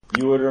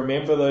You would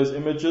remember those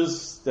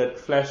images that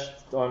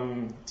flashed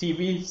on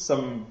TV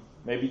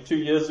maybe 2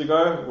 years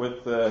ago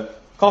with the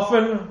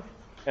coffin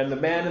and the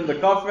man in the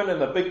coffin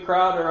and the big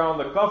crowd around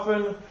the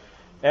coffin,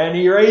 and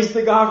he raised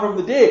the guy from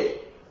the dead.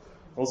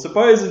 Well,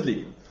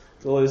 supposedly.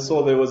 So they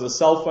saw there was a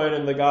cell phone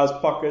in the guy's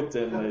pocket,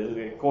 and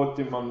they caught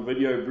him on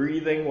video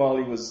breathing while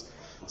he was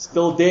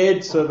still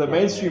dead. So the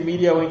mainstream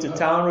media went to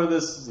town with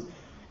this,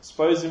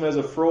 exposed him as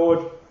a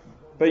fraud.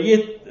 But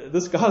yet,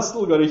 this guy's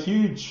still got a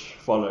huge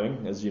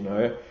following, as you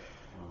know.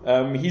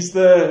 He's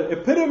the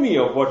epitome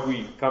of what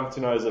we come to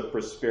know as a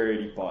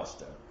prosperity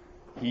pastor.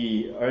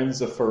 He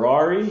owns a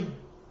Ferrari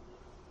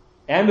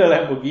and a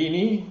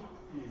Lamborghini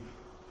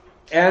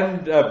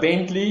and a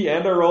Bentley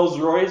and a Rolls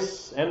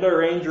Royce and a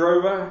Range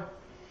Rover.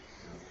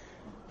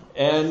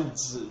 And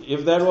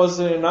if that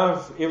wasn't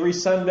enough, every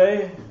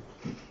Sunday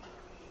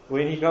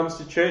when he comes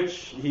to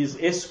church, he's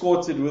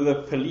escorted with a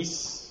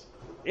police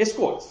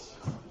escort.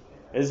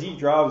 As he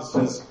drives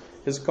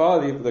his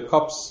car, the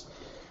cops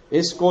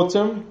escort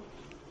him.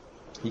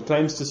 He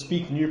claims to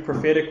speak new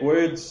prophetic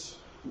words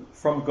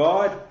from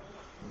God,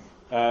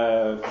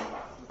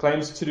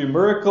 claims to do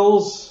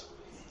miracles,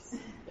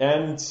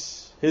 and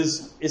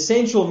his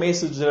essential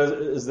message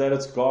is that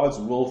it's God's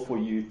will for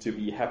you to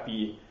be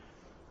happy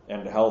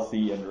and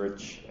healthy and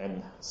rich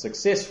and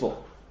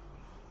successful.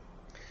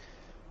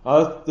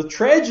 The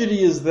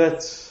tragedy is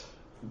that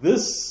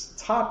this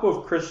type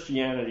of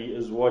Christianity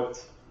is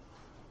what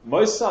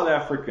most South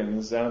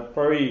Africans, and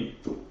probably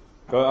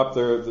go up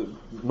the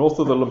north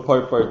of the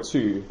Limpopo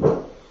too,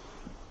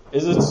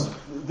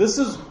 this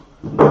is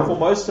for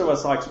most of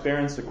us our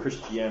experience of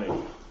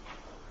Christianity,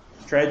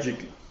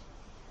 tragically.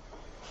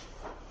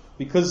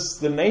 Because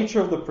the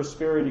nature of the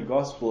prosperity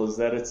gospel is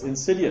that it's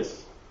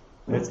insidious.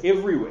 It's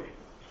everywhere.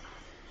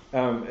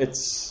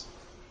 It's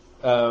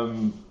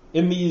in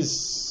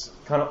these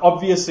kind of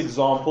obvious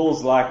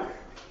examples like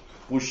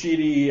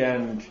Bushiri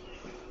and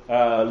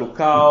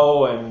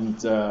Lukau and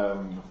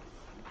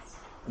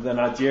the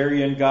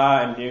Nigerian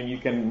guy, and then you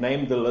can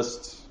name the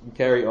list and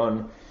carry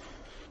on.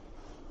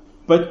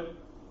 But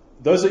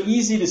those are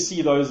easy to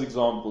see, those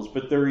examples.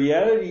 But the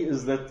reality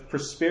is that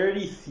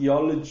prosperity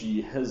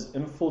theology has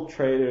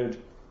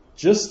infiltrated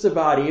just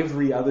about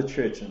every other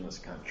church in this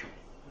country,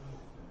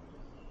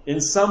 in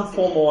some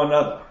form or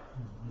another.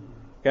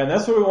 Okay, and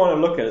that's what we want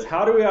to look at, is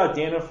how do we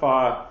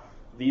identify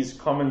these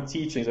common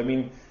teachings? I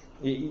mean,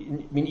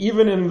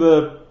 even in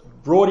the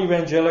broad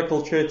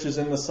evangelical churches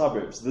in the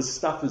suburbs, this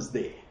stuff is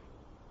there.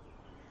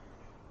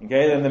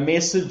 Okay, and the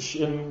message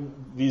in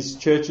these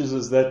churches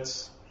is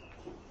that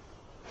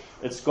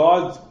it's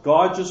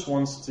God just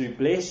wants to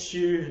bless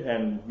you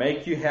and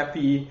make you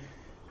happy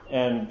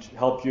and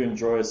help you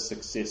enjoy a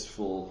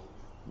successful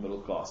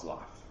middle class life.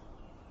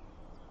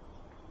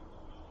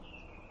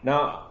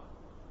 Now,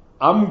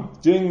 I'm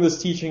doing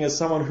this teaching as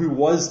someone who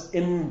was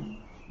in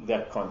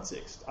that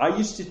context. I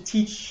used to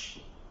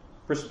teach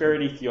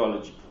prosperity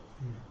theology.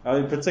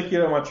 In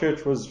particular, my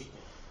church was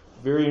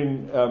very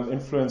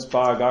influenced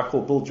by a guy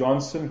called Bill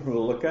Johnson, who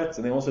we'll look at.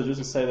 And then also just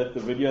to say that the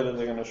video that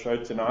they're going to show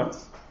tonight,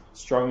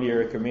 strongly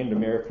recommend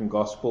American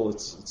Gospel.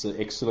 It's an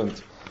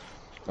excellent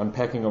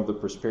unpacking of the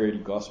prosperity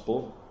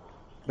gospel.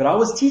 But I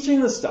was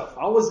teaching this stuff.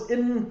 I was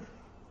in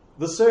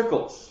the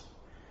circles.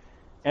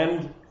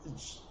 And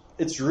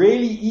it's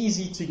really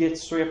easy to get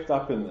swept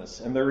up in this.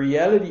 And the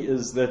reality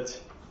is that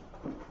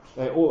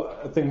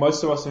I think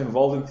most of us are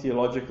involved in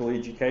theological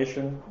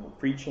education, or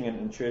preaching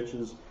in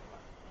churches.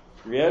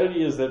 The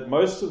reality is that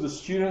most of the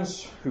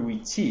students who we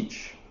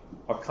teach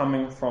are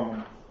coming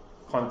from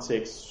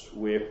contexts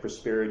where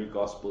prosperity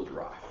gospel is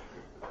rife.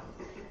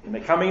 And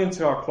they're coming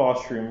into our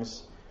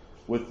classrooms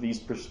with these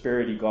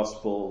prosperity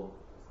gospel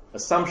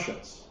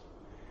assumptions.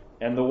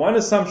 And the one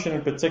assumption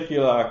in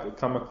particular I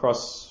come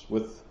across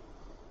with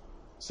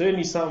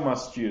certainly some of my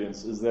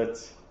students is that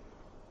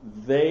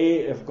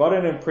they have got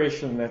an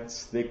impression that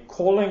their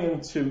calling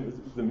into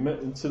the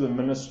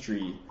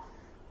ministry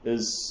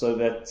is so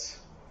that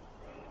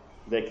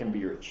they can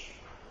be rich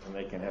and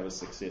they can have a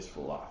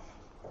successful life.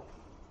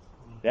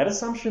 That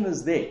assumption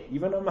is there,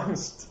 even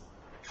amongst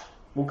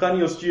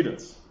Mukanyo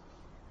students.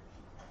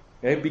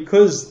 Okay?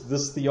 Because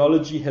this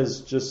theology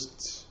has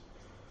just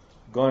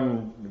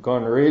gone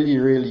really,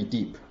 really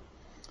deep.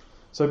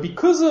 So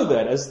because of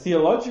that, as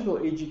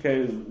theological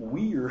educators,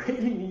 we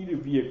really need to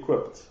be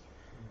equipped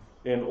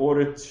in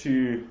order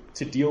to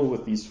deal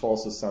with these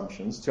false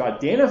assumptions, to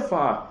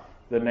identify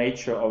the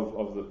nature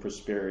of the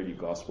prosperity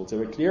gospel, to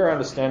have a clear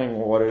understanding of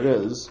what it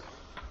is,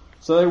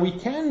 so that we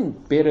can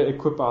better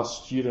equip our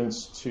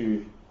students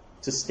to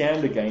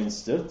stand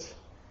against it,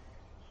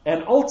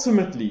 and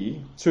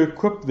ultimately to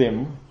equip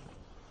them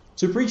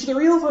to preach the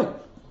real thing,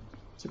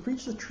 to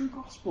preach the true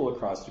gospel of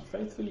Christ, to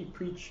faithfully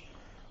preach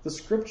the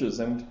scriptures.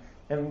 And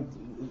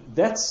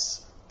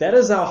that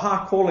is our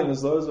high calling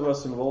as those of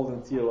us involved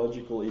in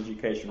theological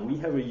education. We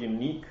have a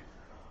unique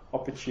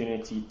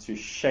opportunity to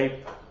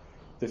shape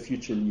the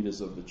future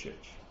leaders of the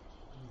church.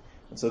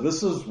 And so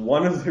this is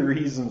one of the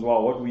reasons why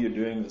what we are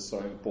doing is so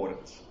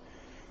important,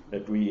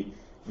 that we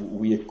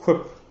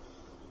equip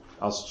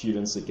our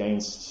students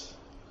against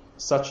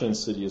such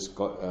insidious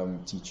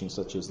teaching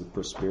such as the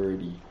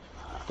prosperity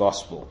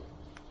gospel.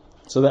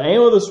 So the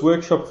aim of this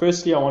workshop,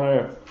 firstly, I want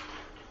to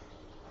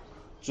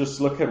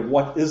just look at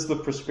what is the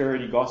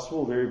prosperity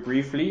gospel very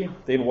briefly,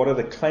 then what are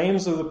the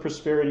claims of the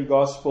prosperity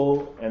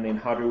gospel, and then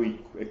how do we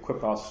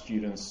equip our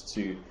students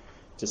to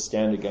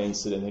stand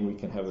against it, and then we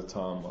can have a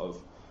time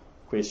of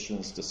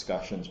questions,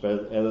 discussions.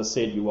 But as I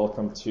said, you're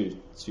welcome to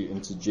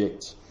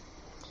interject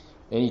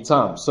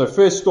anytime. So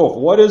first off,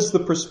 what is the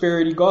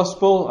prosperity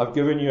gospel? I've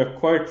given you a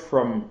quote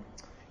from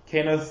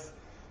Kenneth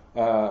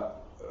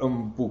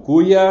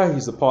Mbuguya.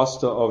 He's the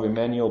pastor of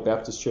Emmanuel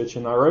Baptist Church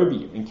in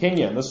Nairobi, in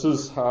Kenya, and this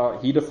is how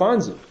he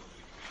defines it.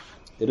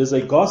 It is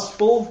a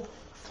gospel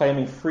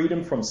claiming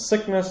freedom from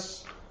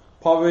sickness,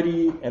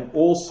 poverty, and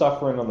all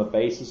suffering on the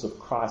basis of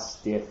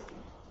Christ's death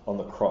on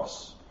the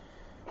cross,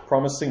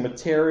 promising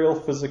material,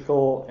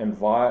 physical, and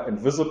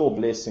visible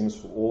blessings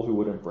for all who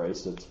would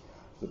embrace it.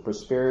 The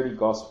prosperity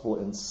gospel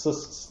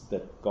insists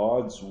that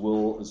God's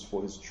will is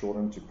for his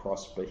children to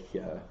prosper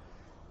here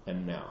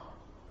and now.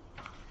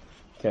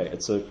 Okay,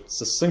 it's a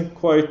succinct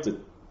quote.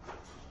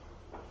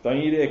 Don't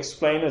need to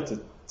explain it.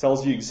 It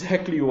tells you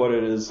exactly what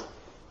it is.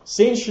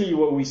 Essentially,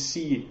 what we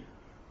see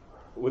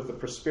with the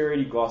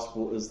prosperity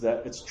gospel is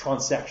that it's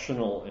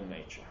transactional in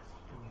nature.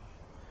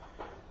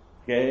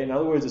 Okay, in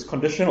other words, it's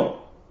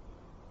conditional.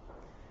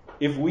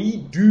 If we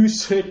do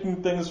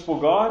certain things for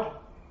God,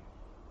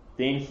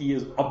 then he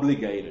is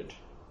obligated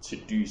to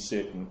do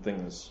certain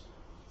things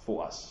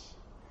for us.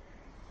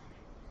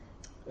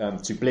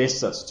 To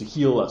bless us, to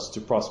heal us, to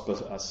prosper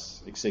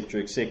us,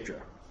 etc.,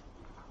 etc.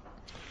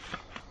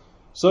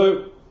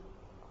 So,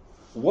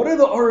 what are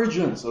the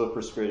origins of the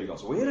prosperity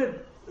gospel? Where did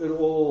it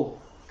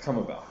all come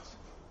about?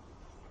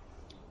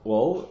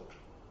 Well,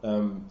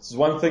 this is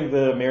one thing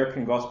the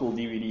American Gospel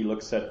DVD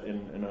looks at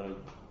in a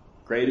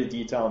greater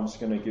detail. I'm just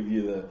going to give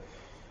you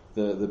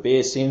the bare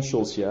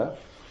essentials here.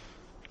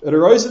 It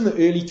arose in the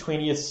early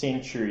 20th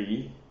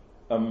century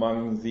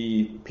among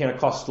the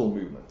Pentecostal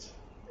movement,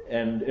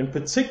 and in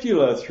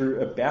particular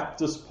through a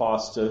Baptist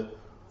pastor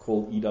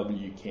called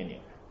E.W.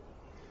 Kenyon.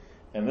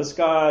 And this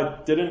guy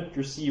didn't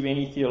receive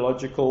any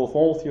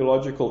formal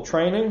theological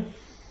training.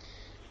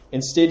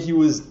 Instead, he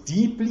was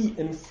deeply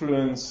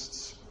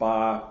influenced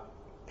by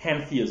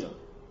pantheism.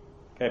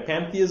 Okay,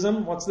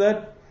 pantheism, what's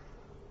that?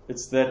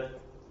 It's that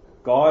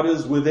God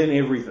is within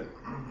everything.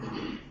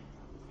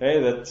 Okay,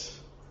 that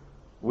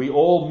we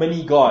all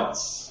mini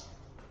gods.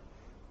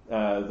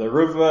 The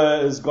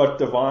river has got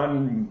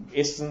divine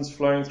essence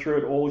flowing through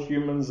it. All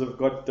humans have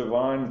got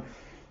divine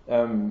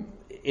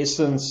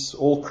essence.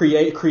 All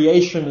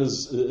creation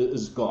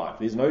is God.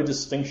 There's no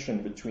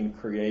distinction between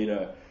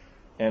creator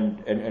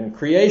and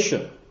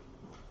creation.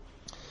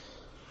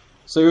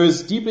 So he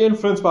was deeply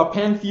influenced by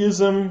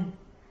pantheism.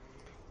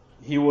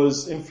 He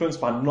was influenced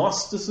by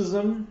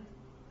Gnosticism.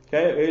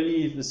 Okay,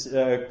 early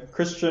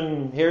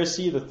Christian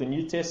heresy that a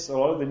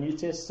lot of the New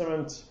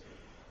Testament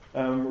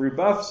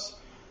rebuffs.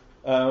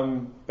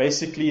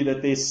 Basically,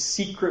 that there's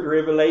secret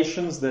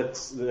revelations that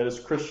as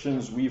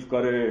Christians we've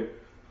got to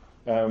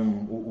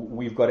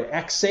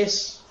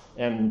access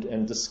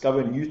and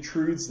discover new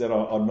truths that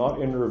are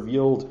not in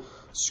revealed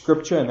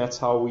Scripture, and that's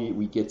how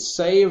we get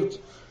saved.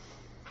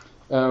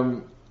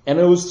 And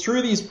it was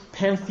through these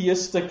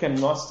pantheistic and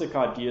Gnostic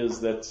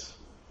ideas that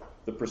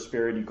the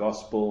prosperity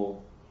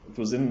gospel, it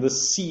was in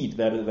this seed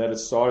that it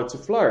started to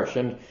flourish.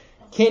 And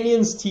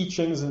Kenyon's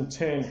teachings in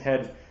turn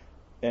had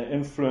an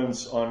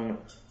influence on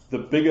the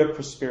bigger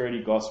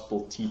prosperity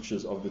gospel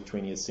teachers of the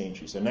 20th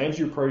century. So names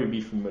you'll probably be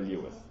familiar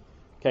with.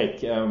 Okay,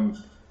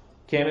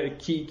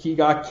 key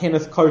guy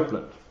Kenneth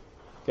Copeland.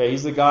 Okay,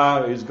 he's the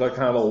guy who's got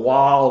kind of a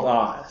wild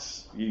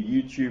eyes.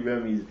 You YouTube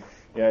him,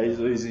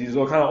 he's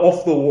all kind of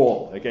off the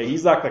wall. Okay,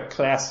 he's like a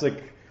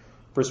classic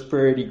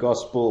prosperity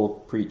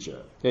gospel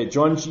preacher. Okay,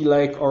 John G.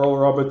 Lake, Oral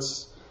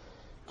Roberts,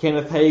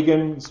 Kenneth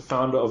Hagin is the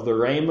founder of the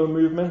Rhema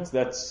movement.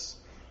 That's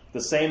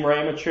the same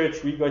Rhema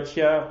church we got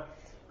here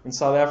in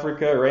South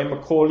Africa. Ray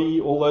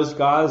McCauley, all those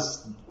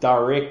guys,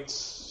 direct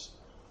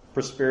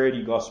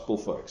prosperity gospel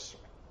folks.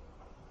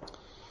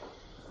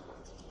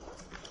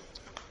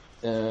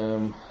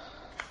 And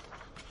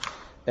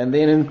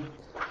then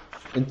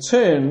in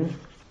turn,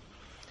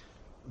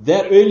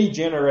 that early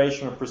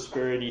generation of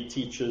prosperity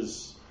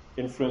teachers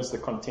influenced the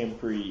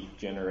contemporary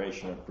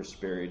generation of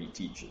prosperity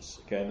teachers.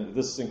 Okay, and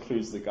this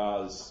includes the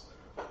guys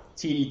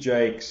T.D.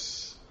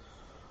 Jakes,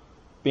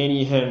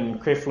 Benny Hinn,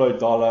 Creflo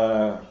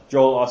Dollar,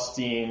 Joel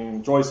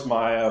Osteen, Joyce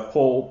Meyer,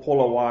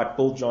 Paula White,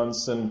 Bill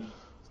Johnson,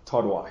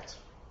 Todd White.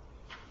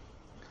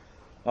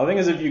 I think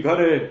as if you go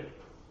to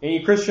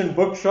any Christian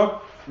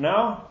bookshop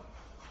now,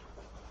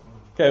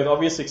 okay, with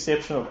obvious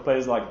exception of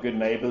places like Good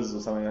Neighbors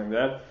or something like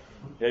that.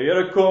 Yeah, you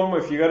go to Kum,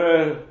 if you go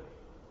to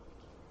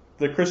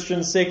the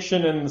Christian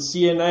section in the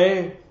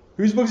CNA,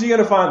 whose books are you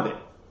going to find there?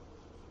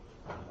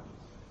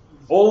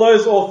 All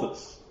those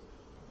authors.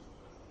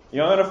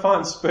 You're not going to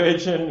find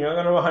Spurgeon, you're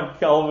not going to find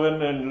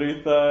Calvin and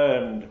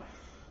Luther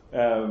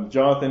and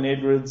Jonathan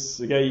Edwards.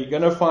 Okay, you're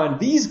going to find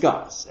these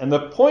guys. And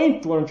the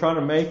point what I'm trying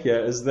to make here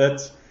is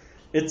that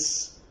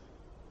It's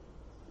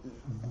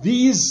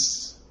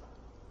these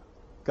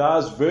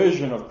guys'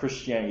 version of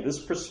Christianity, this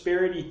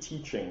prosperity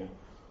teaching,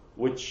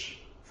 which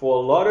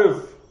for a lot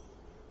of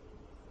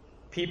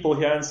people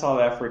here in South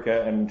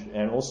Africa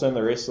and also in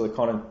the rest of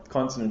the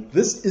continent,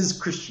 this is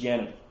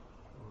Christianity.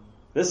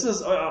 This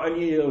is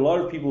only a lot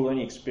of people's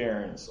only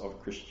experience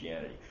of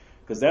Christianity,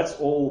 because that's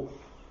all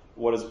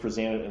what is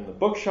presented in the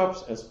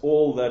bookshops, as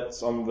all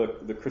that's on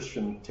the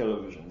Christian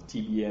television,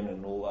 TBN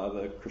and all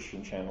other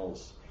Christian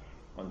channels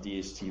on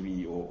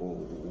DSTV or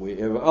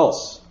wherever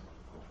else.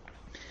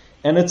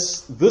 And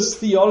it's this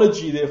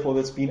theology, therefore,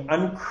 that's been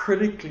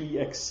uncritically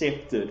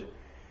accepted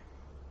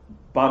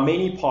by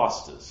many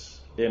pastors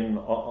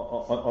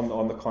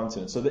on the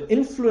continent. So the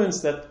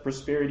influence that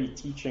prosperity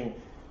teaching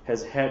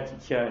has had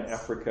here in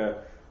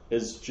Africa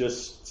is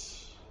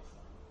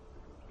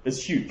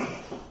huge.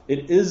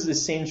 It is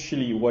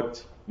essentially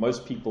what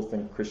most people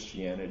think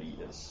Christianity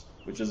is,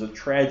 which is a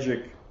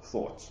tragic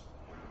thought.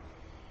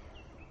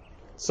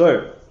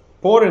 So,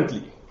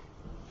 importantly,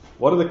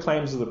 what are the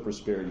claims of the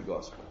prosperity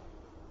gospel?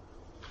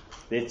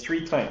 There are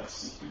 3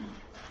 claims.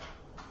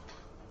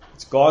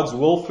 It's God's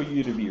will for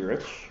you to be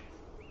rich.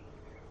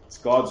 It's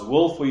God's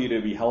will for you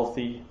to be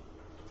healthy.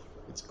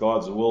 It's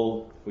God's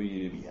will for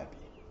you to be happy.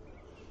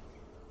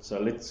 So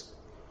I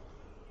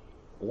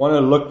want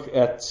to look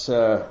at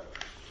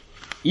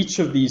each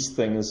of these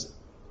things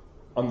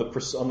on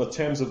the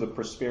terms of the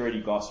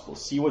prosperity gospel.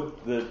 See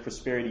what the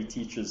prosperity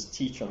teachers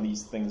teach on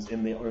these things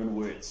in their own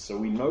words, so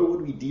we know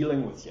what we're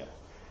dealing with here.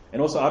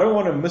 And also, I don't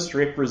want to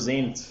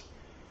misrepresent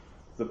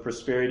the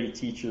prosperity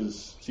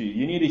teachers to you.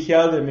 You need to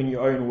hear them in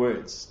your own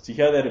words, to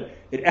hear that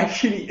it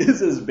actually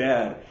is as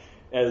bad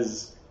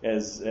as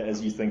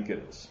you think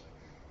it is.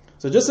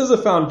 So just as a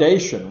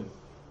foundation,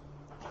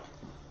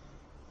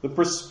 the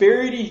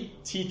prosperity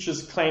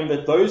teachers claim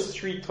that those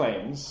 3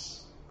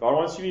 claims, God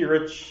wants you to be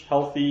rich,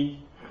 healthy,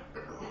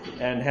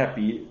 and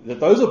happy, that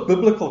those are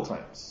biblical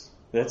claims.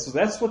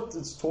 That's what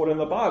it's taught in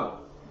the Bible.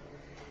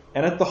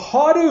 And at the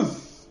heart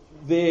of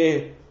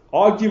their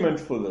argument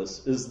for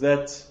this is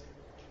that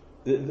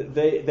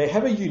they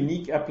have a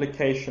unique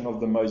application of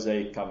the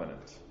Mosaic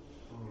covenant.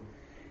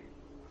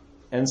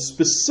 And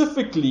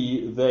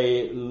specifically,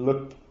 they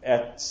look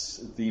at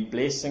the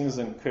blessings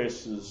and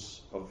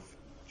curses of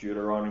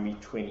Deuteronomy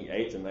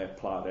 28, and they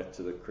apply that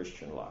to the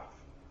Christian life.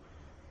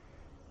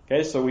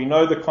 Okay, so we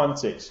know the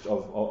context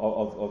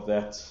of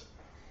that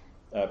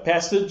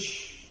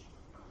passage.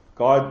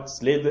 God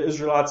led the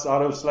Israelites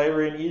out of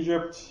slavery in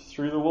Egypt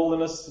through the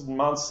wilderness in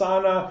Mount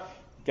Sinai,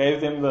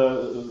 gave them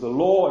the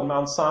law at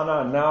Mount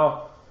Sinai, and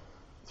now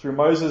through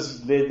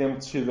Moses led them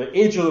to the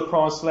edge of the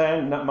promised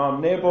land,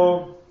 Mount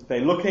Nebo.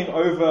 They're looking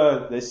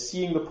over, they're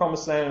seeing the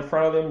promised land in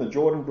front of them, the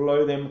Jordan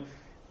below them,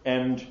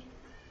 and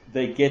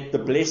they get the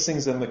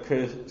blessings and the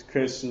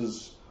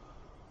curses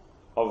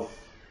of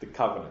the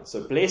covenant.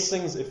 So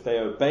blessings if they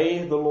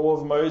obey the law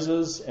of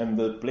Moses, and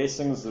the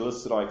blessings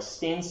listed are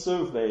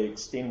extensive. They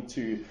extend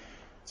to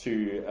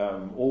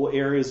all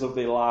areas of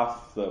their life,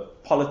 the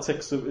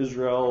politics of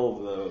Israel,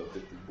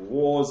 the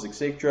wars,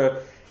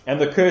 etc. And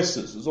the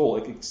curses is all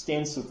like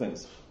extensive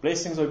things.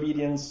 Blessings,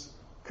 obedience,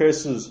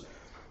 curses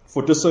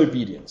for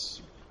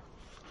disobedience.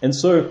 And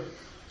so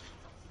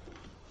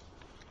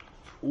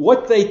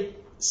what they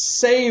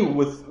say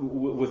with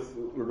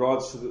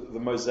regards to the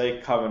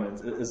Mosaic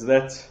covenant is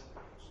that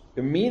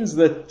it means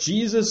that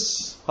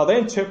Jesus, how they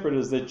interpret it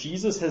is that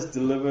Jesus has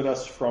delivered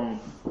us from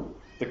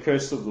the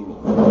curse of the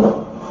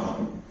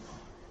law.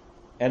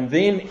 And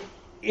then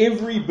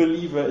every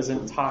believer is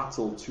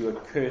entitled to a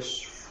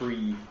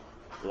curse-free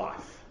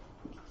life.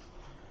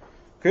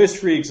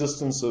 Curse-free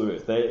existence of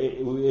earth.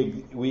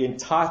 We're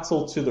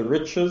entitled to the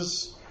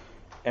riches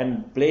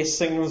and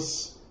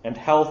blessings and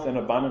health and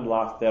abundant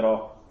life that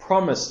are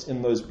promised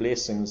in those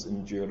blessings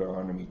in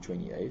Deuteronomy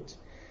 28.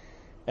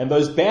 And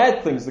those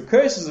bad things, the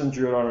curses in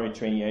Deuteronomy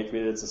 28,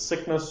 whether it's a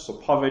sickness or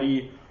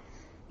poverty,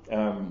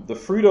 the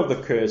fruit of the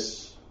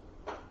curse,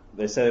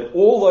 they say that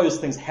all those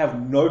things have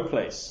no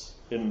place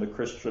in the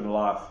Christian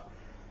life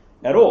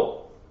at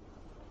all.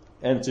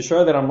 And to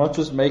show that I'm not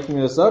just making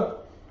this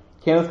up,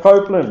 Kenneth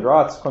Copeland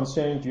writes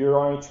concerning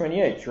Deuteronomy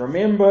 28.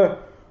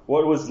 Remember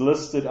what was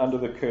listed under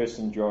the curse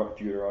in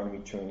Deuteronomy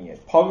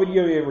 28. Poverty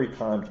of every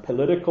kind,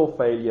 political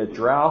failure,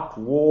 drought,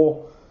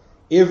 war,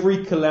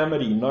 every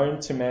calamity known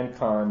to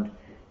mankind.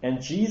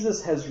 And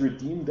Jesus has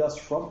redeemed us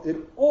from it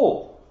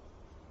all.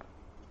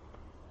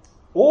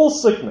 All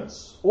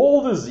sickness,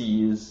 all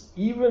disease,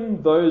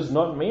 even those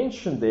not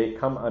mentioned there,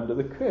 come under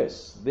the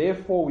curse.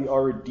 Therefore, we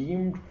are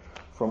redeemed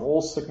from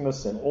all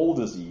sickness and all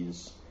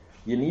disease.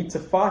 You need to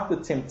fight the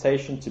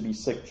temptation to be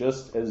sick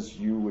just as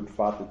you would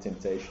fight the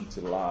temptation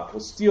to lie or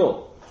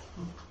steal.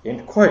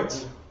 End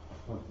quote.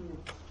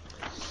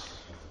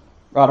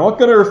 Right, I'm not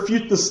going to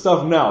refute this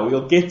stuff now.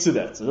 We'll get to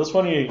that. So I just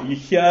want you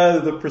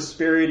hear the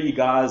prosperity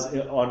guys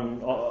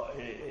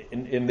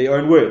in their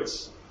own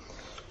words.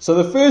 So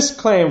the first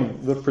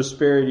claim, the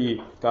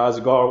prosperity guys,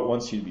 God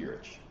wants you to be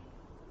rich.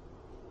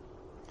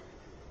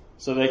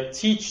 So they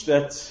teach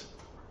that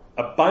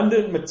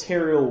abundant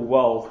material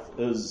wealth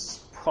is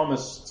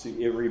promised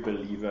to every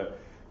believer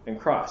in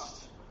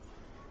Christ.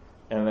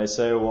 And they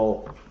say,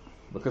 well,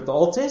 look at the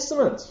Old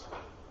Testament.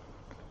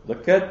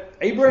 Look at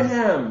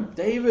Abraham,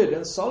 David,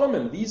 and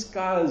Solomon. These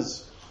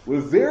guys were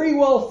very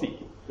wealthy.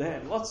 They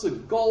had lots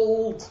of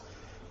gold.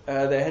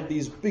 They had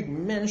these big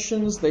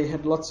mansions. They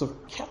had lots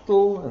of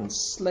cattle and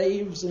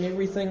slaves and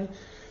everything.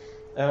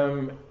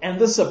 And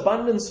this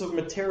abundance of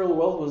material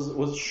wealth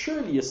was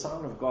surely a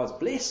sign of God's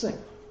blessing.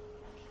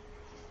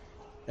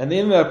 And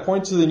then they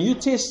point to the New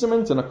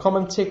Testament, and a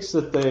common text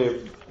that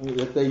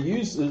they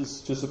use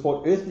is to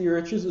support earthly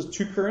riches is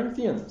 2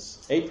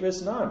 Corinthians 8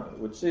 verse 9,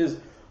 which says,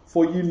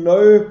 "For you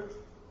know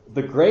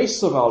the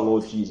grace of our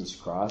Lord Jesus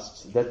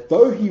Christ, that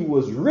though he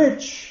was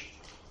rich,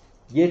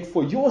 yet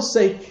for your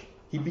sake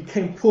he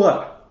became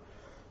poor,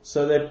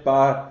 so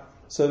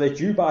that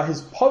you by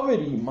his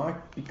poverty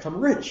might become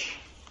rich."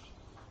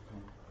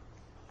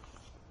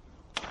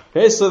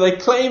 Okay, so they're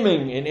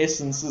claiming, in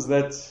essence, is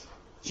that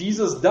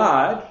Jesus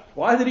died.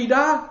 Why did he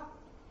die?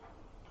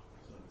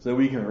 So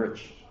we can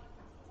rich.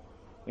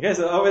 Okay,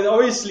 so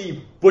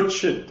obviously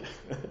butchered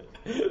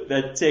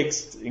that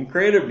text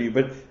incredibly,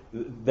 but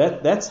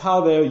that's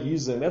how they're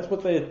using, that's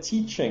what they're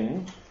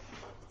teaching,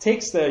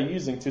 text they're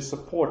using to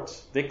support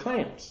their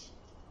claims.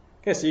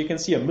 Okay, so you can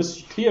see a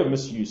clear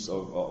misuse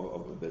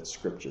of that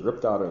scripture,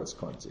 ripped out of its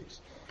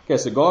context. Okay,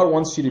 so God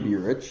wants you to be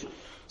rich.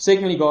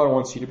 Secondly, God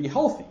wants you to be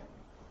healthy.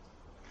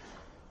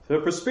 The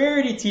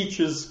prosperity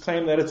teachers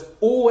claim that it's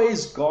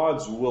always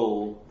God's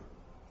will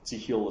to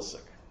heal the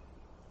sick,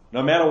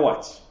 no matter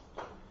what.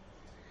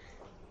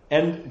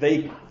 And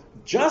they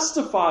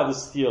justify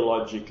this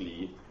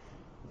theologically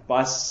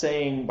by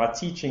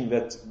teaching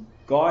that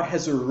God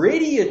has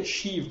already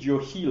achieved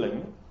your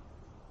healing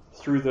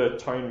through the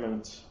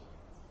atonement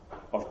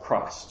of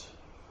Christ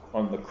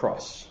on the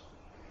cross.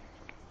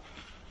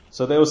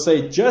 So they will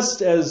say,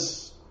 just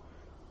as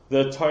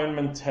the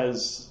atonement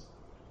has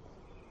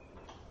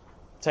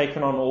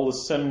taken on all the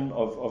sin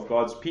of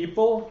God's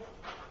people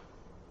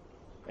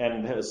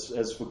and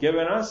has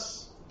forgiven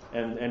us,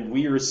 and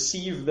we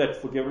receive that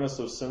forgiveness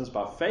of sins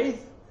by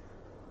faith,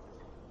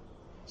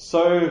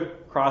 so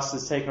Christ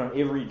has taken on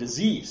every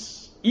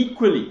disease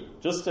equally,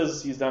 just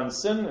as he's done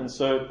sin, and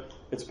so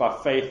it's by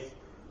faith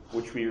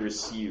which we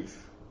receive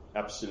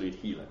absolute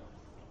healing.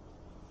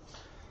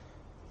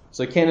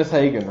 So Kenneth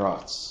Hagin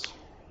writes,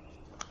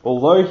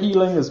 "Although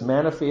healing is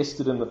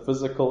manifested in the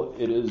physical,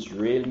 it is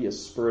really a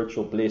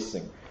spiritual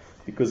blessing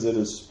because it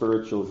is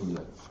spiritual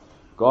healing.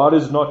 God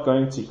is not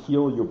going to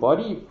heal your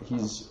body.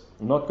 He's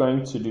not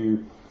going to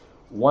do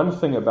one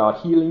thing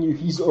about healing you.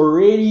 He's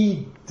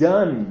already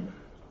done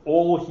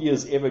all he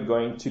is ever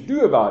going to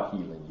do about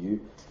healing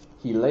you.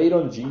 He laid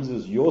on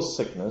Jesus your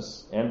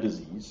sickness and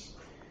disease.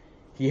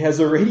 He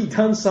has already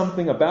done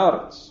something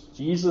about it.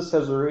 Jesus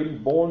has already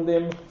borne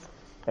them,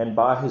 and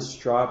by his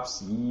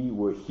stripes ye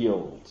were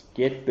healed.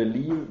 Get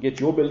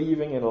your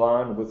believing in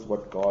line with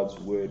what God's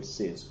word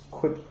says.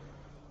 Quit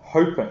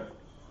hoping."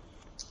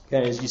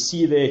 Okay, as you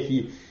see there,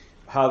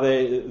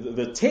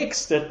 the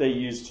text that they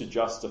use to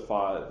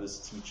justify this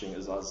teaching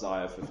is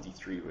Isaiah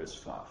 53 verse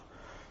 5.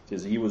 It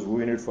says, "He was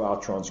wounded for our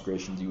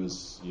transgressions." He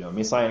was,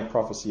 messianic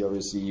prophecy,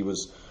 obviously. He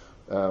was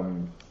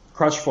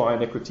crushed for our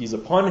iniquities.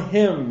 Upon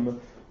him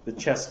the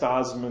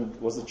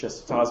chastisement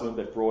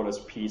that brought us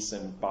peace,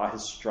 and by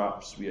his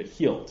stripes we are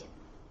healed.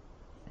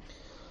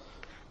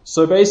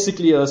 So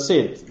basically, as I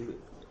said,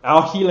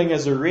 our healing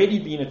has already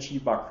been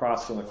achieved by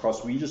Christ on the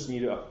cross. We just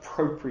need to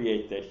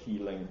appropriate that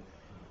healing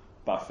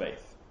by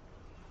faith.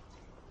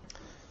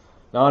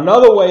 Now,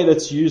 another way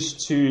that's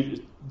used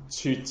to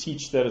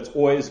teach that it's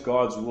always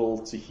God's will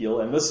to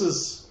heal, and this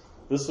is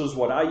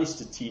what I used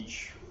to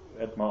teach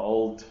at my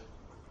old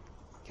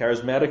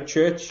charismatic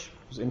church,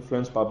 was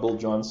influenced by Bill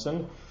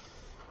Johnson,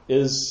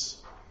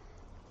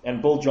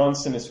 and Bill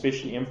Johnson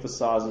especially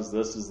emphasizes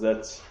this, is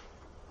that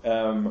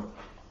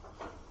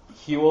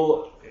he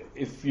will,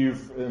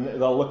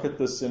 they'll look at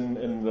this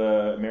in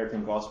the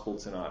American Gospel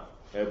tonight.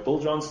 Bill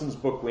Johnson's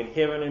book, When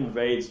Heaven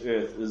Invades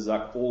Earth, is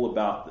like all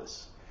about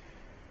this.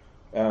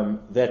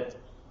 That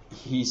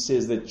he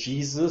says that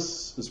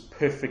Jesus is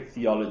perfect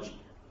theology.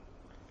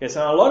 Okay,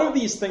 so a lot of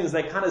these things,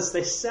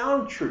 they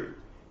sound true.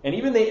 And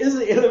even there is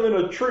an element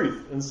of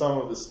truth in some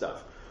of this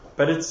stuff.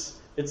 But it's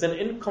an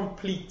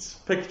incomplete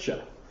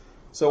picture.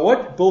 So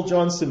what Bill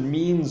Johnson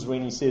means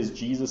when he says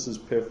Jesus is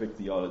perfect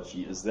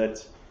theology is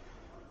that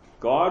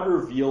God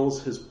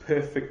reveals his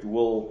perfect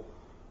will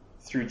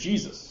through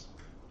Jesus.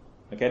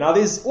 Okay, now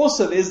that's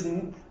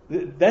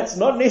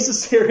not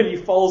necessarily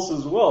false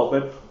as well,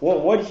 but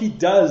what he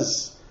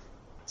does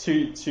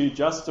to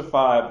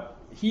justify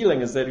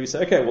healing is that we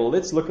say, okay, well,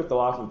 let's look at the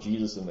life of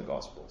Jesus in the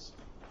Gospels.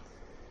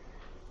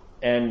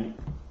 And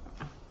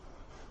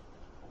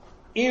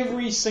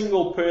every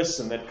single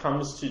person that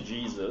comes to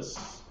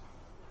Jesus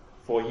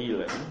for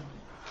healing,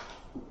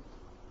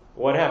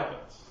 what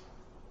happens?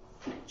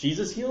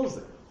 Jesus heals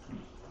them.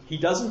 He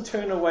doesn't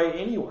turn away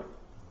anyone.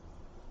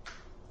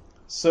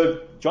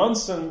 So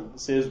Johnson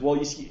says, well,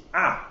 you see,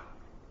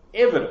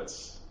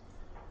 evidence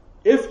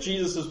if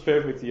Jesus is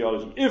perfect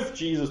theology, if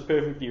Jesus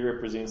perfectly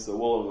represents the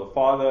will of the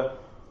Father,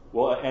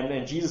 well,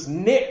 and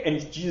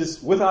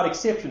Jesus without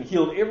exception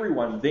healed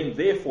everyone, then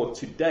therefore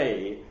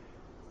today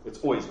it's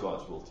always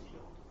God's will to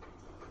heal.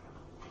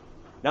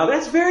 Now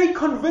that's very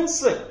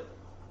convincing.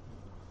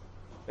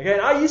 Okay,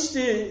 and I used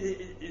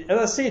to, as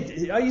I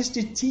said, I used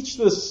to teach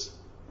this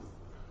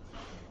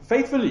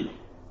faithfully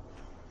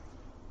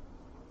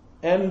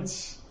and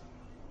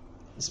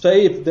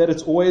say that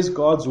it's always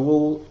God's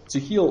will to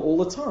heal all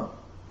the time.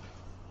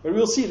 But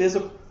we'll see there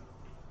are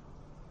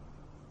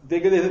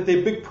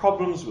big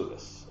problems with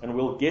this, and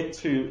we'll get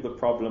to the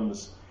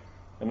problems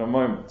in a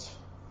moment.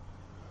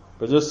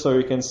 But just so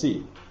you can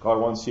see, God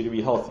wants you to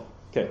be healthy.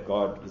 Okay,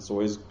 God is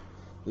always,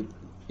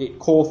 the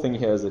core thing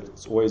here is that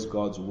it's always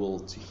God's will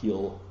to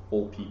heal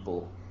all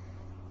people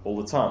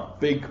all the time.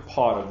 Big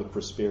part of the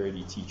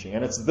prosperity teaching.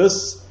 And it's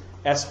this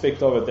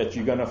aspect of it that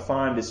you're going to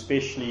find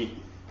especially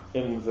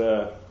in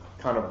the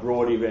kind of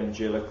broad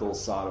evangelical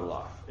side of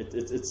life.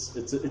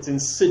 It's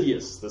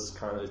insidious, this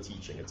kind of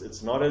teaching.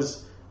 It's not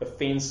as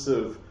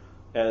offensive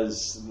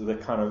as the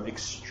kind of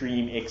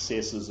extreme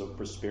excesses of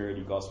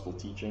prosperity gospel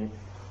teaching.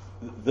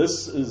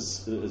 This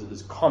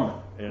is common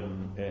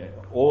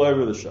all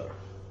over the show.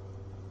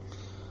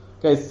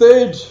 Okay,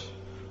 third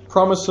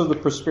promise of the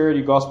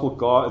prosperity gospel,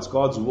 it's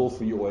God's will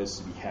for you always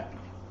to be happy.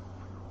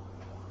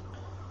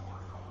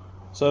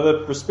 So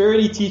the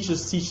prosperity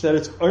teachers teach that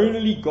it's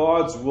only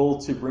God's will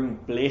to bring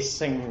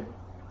blessing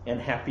and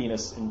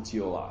happiness into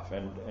your life.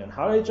 And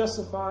how do they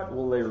justify it?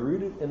 Well, they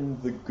root it in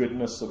the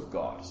goodness of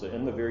God. So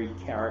in the very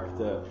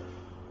character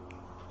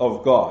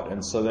of God.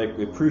 And so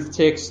the proof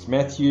text,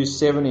 Matthew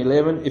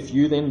 7:11, if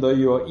you then, though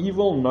you are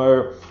evil,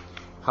 know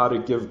how to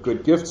give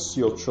good gifts to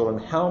your children,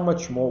 how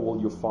much more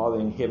will your Father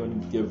in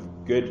heaven give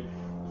good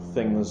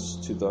things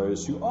to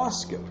those who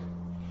ask Him?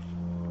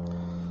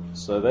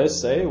 So they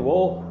say,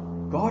 well,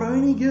 God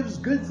only gives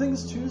good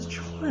things to His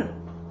children.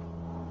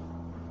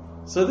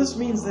 So this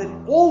means that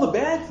all the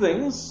bad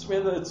things,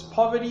 whether it's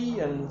poverty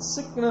and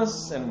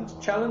sickness and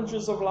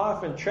challenges of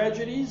life and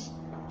tragedies,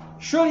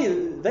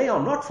 surely they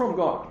are not from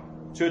God.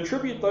 To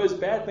attribute those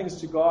bad things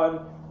to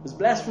God is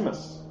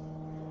blasphemous.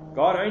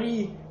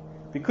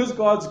 Because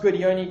God's good,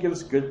 He only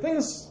gives good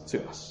things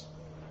to us.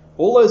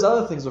 All those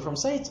other things are from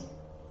Satan.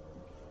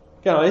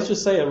 Okay, now let's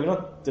just say that we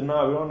don't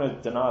want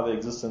to deny the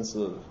existence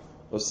of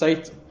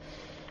Satan.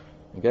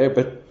 Okay,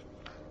 but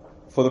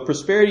for the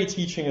prosperity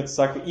teaching, it's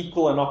like an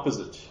equal and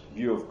opposite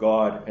view of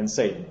God and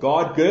Satan.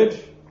 God good,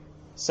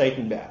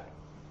 Satan bad.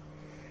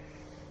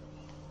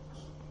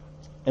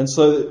 And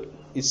so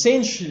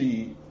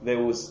essentially they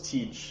will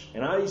teach,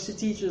 and I used to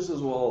teach this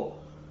as well,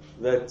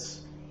 that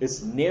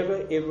it's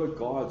never ever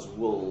God's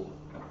will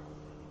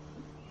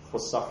for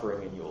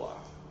suffering in your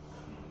life.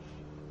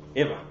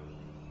 Ever.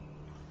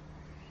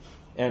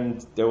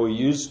 And they will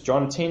use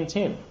John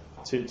 10:10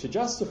 to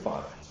justify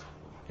that.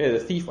 Okay,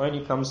 the thief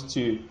only comes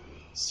to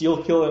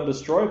steal, kill, and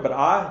destroy, but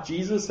I,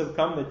 Jesus, have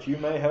come that you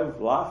may have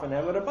life and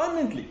have it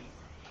abundantly.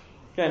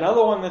 Okay,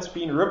 another one that's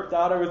been ripped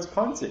out of its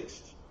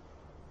context.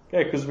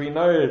 Okay, because we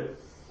know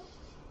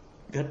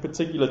that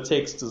particular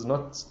text is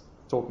not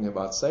talking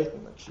about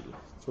Satan, actually.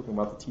 It's talking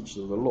about the teachers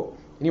of the law.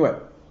 Anyway,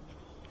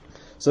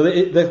 so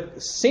the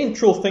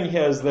central thing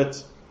here is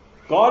that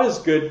God is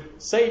good,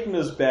 Satan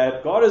is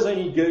bad, God is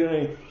only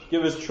going to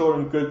give His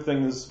children good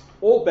things,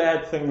 all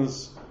bad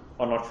things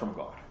are not from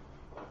God.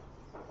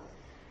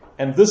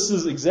 And this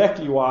is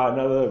exactly why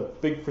another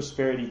big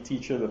prosperity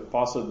teacher, the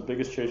pastor of the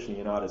biggest church in the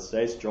United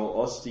States,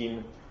 Joel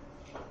Osteen,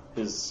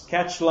 his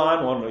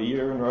catchline, he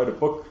even wrote a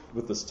book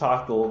with this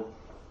title,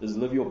 is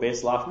Live Your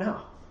Best Life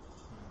Now.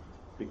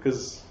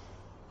 Because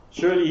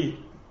surely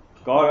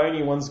God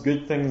only wants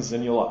good things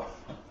in your life.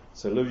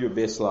 So live your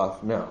best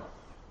life now.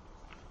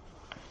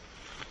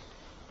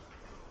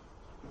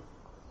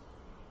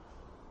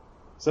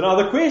 So now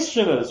the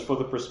question is for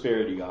the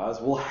prosperity guys,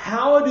 well,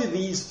 how do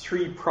these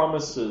three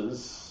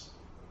promises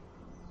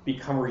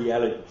become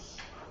realities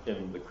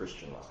in the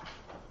Christian life?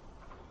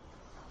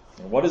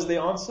 And what is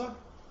the answer?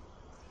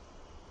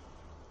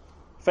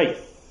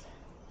 Faith.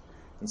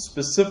 And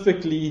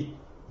specifically,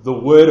 the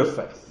word of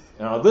faith.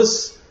 Now,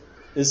 this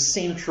is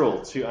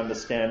central to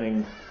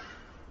understanding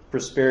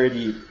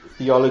prosperity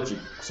theology.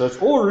 So it's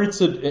all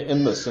rooted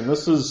in this. And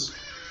this is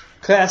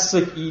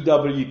classic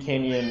E.W.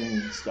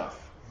 Kenyon stuff.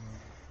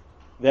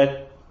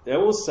 That they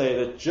will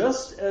say that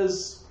just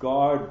as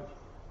God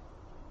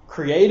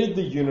created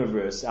the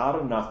universe out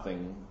of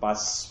nothing by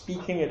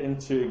speaking it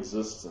into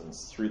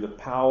existence through the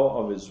power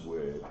of His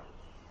word,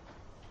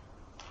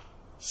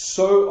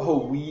 so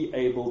are we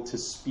able to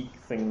speak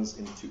things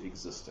into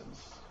existence.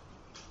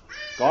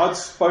 God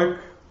spoke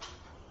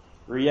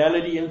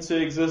reality into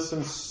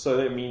existence, so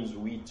that means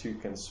we too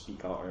can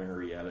speak our own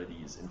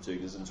realities into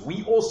existence.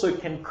 We also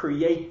can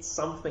create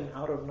something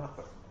out of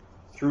nothing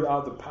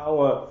throughout the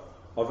power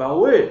of our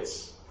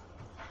words.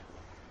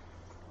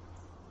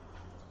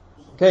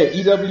 Okay,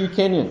 E.W.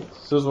 Kenyon,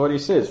 this is what he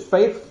says.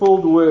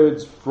 Faith-filled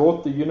words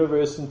brought the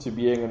universe into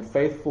being, and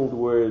faith-filled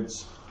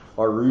words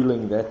are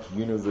ruling that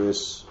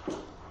universe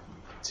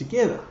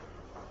together.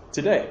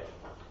 today.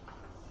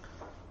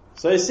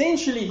 So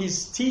essentially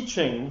he's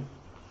teaching,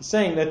 he's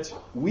saying that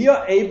we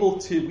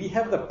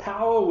have the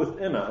power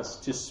within us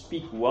to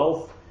speak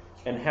wealth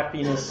and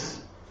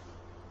happiness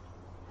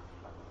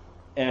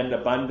and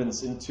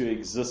abundance into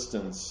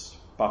existence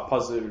by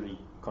positively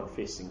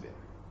confessing them.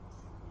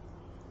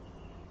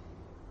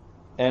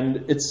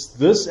 And it's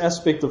this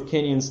aspect of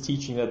Kenyon's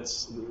teaching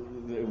that's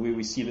where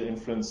we see the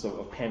influence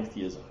of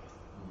pantheism.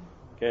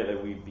 Okay,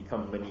 that we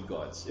become mini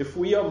gods. If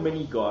we are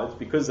mini gods,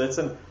 because that's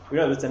an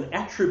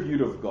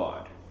attribute of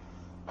God,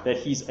 that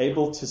He's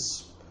able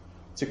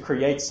to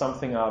create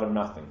something out of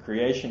nothing,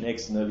 creation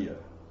ex nihilo.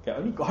 Okay,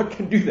 only God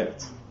can do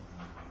that.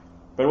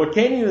 But what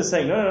Kenyon is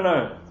saying,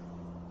 no,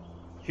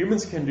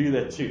 humans can do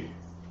that too.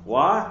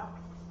 Why?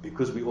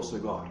 Because we're also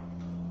God.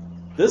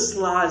 This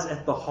lies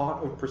at the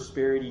heart of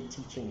prosperity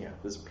teaching here,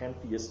 this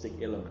pantheistic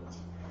element.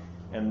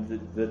 And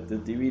the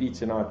DVD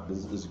tonight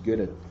is good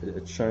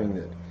at showing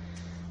that.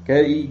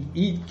 Okay,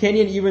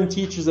 Kenyon even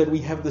teaches that we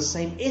have the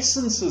same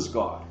essence as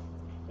God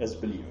as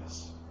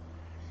believers.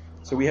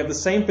 So we have the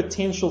same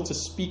potential to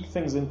speak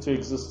things into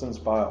existence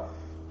by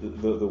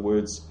the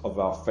words of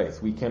our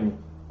faith. We can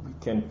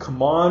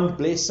command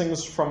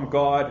blessings from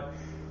God.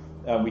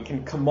 We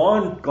can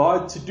command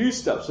God to do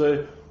stuff.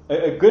 So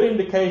a good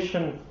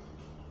indication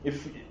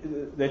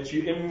that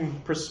you're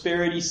in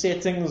prosperity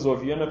settings, or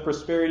if you're in a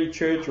prosperity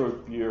church, or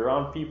if you're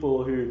around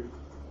people who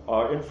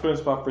are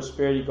influenced by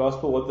prosperity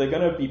gospel, what they're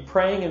going to be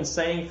praying and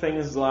saying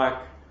things like,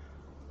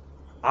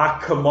 I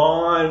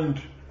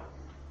command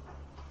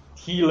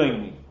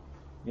healing.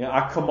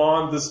 I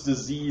command this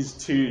disease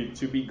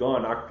to be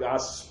gone. I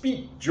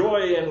speak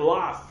joy and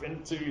life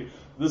into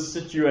this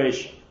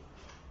situation.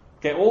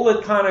 Okay, all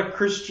that kind of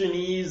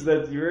Christianese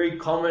that's very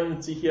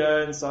common to hear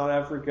in South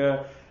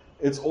Africa,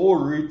 it's all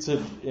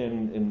rooted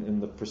in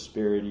the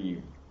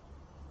prosperity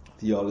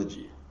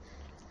theology.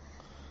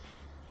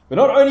 But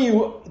not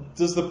only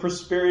does the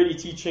prosperity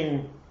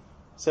teaching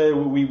say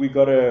we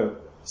got to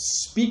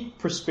speak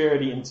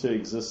prosperity into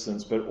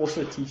existence, but it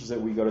also teaches that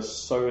we got to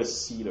sow a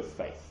seed of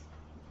faith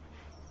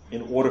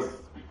in order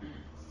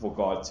for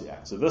God to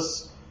act. So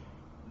this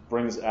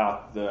brings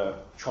out the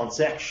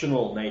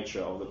transactional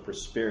nature of the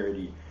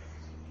prosperity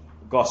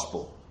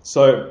gospel.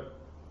 So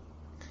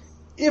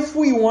if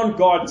we want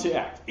God to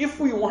act, if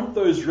we want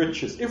those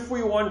riches, if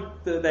we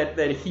want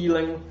that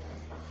healing,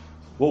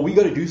 well, we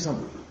got to do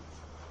something.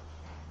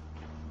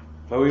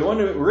 But we want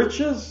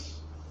riches,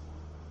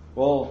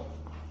 well,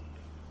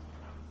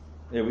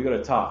 yeah, we got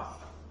to tithe.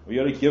 We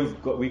got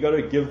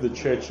to give the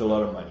church a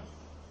lot of money.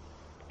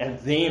 And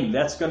then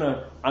that's going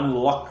to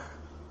unlock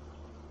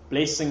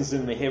blessings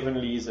in the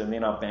heavenlies, and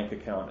then our bank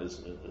account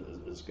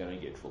is going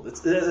to get full.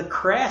 It's as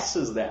crass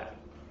as that.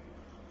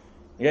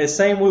 Yeah,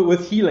 same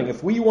with healing.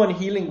 If we want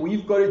healing,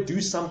 we've got to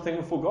do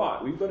something for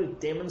God. We've got to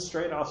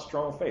demonstrate our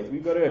strong faith.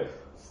 We've got to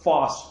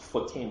fast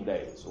for 10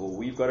 days, or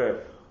we've got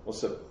to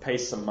also pay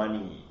some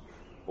money,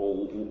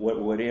 or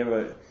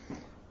whatever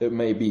it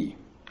may be.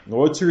 In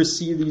order to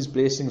receive these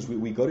blessings,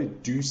 we got to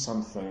do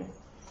something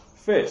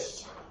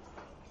first.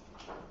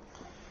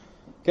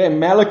 Okay,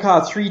 Malachi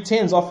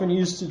 3:10 is often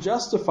used to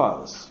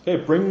justify this. Okay,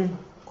 bring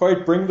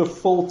the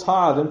full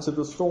tithe into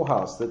the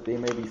storehouse, that there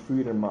may be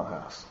food in my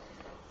house.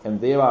 And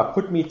thereby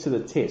put me to the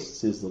test,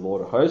 says the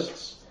Lord of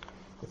hosts,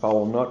 if I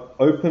will not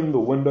open the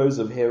windows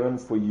of heaven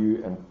for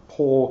you and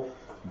pour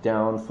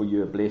down for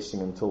you a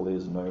blessing until there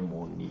is no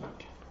more need.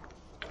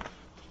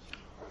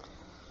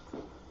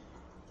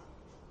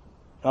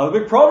 Now the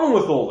big problem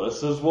with all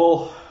this is,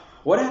 well,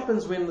 what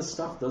happens when the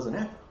stuff doesn't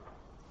happen?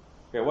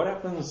 Okay, what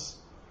happens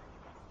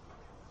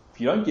if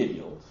you don't get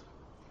healed,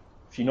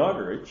 if you're not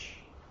rich,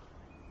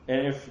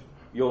 and if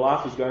your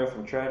life is going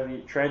from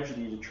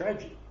tragedy to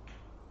tragedy?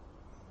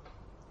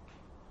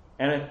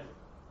 And it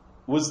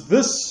was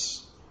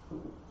this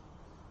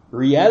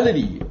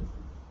reality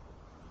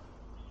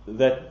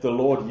that the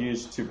Lord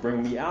used to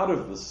bring me out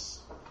of this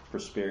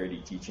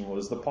prosperity teaching,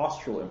 was the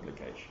pastoral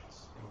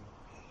implications.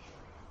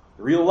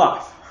 Real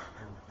life.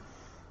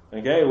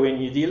 Okay,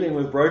 when you're dealing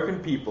with broken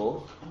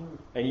people,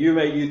 and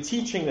you're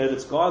teaching that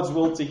it's God's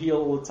will to heal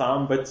all the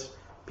time, but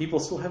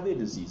people still have their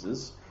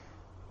diseases.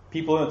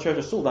 People in the church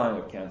are still dying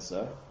of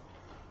cancer.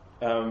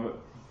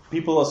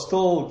 People are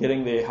still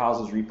getting their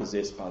houses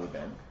repossessed by the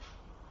bank.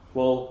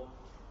 Well,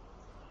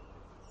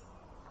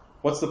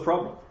 what's the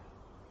problem?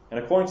 And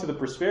according to the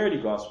prosperity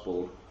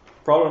gospel,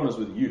 the problem is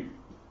with you.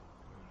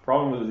 The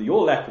problem is with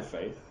your lack of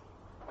faith.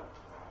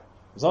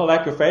 It's not a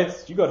lack of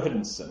faith, you got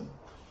hidden sin.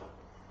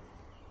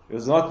 It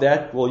was not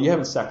that, well, you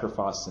haven't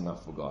sacrificed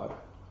enough for God.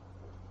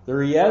 The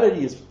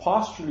reality is,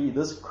 pastorally,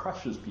 this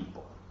crushes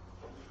people.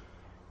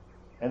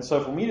 And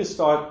so for me to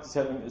start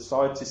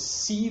to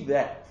see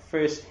that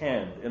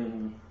firsthand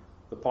in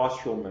the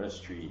pastoral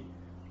ministry,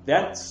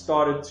 that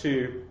started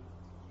to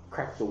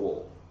crack the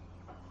wall.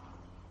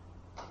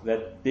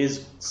 That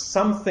there's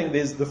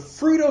the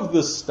fruit of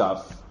this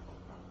stuff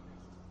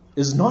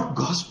is not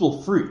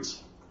gospel fruit.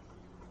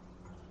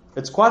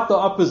 It's quite the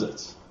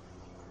opposite.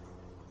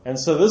 And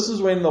so this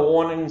is when the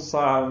warning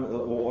sign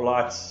or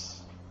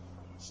lights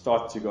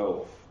start to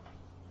go off.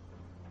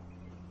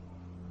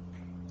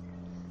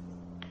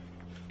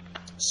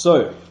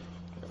 So,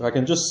 if I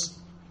can just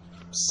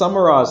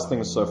summarize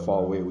things so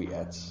far where we're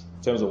at,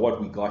 in terms of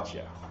what we got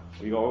here.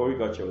 We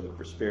got here with the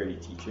prosperity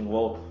teaching.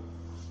 Well,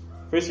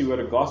 firstly, we got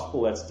a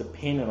gospel that's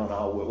dependent on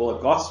our work. Well,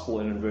 a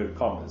gospel in inverted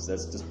commas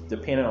that's just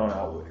dependent on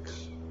our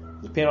works.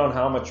 Dependent on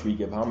how much we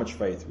give, how much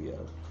faith we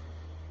have.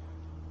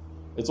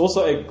 It's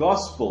also a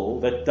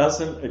gospel that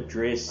doesn't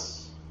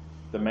address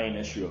the main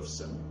issue of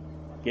sin.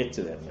 Get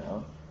to that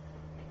now.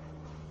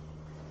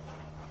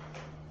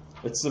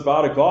 It's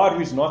about a God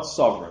who's not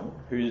sovereign,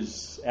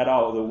 who's at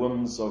the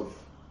whims of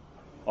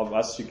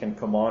us who can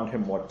command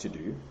him what to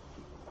do.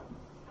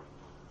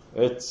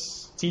 It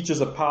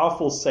teaches a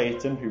powerful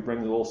Satan who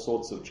brings all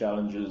sorts of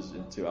challenges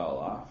into our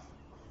life.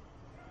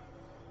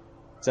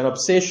 It's an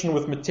obsession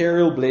with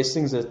material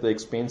blessings at the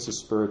expense of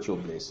spiritual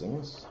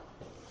blessings.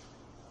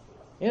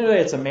 At the end of the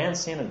day, it's a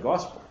man-centered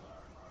gospel.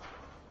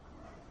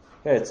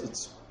 Okay,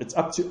 it's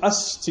up to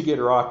us to get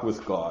right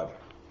with God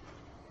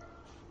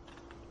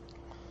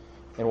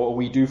and what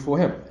we do for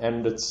him.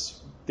 And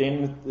it's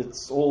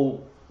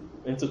all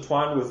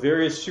intertwined with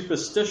various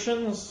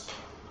superstitions,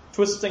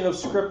 twisting of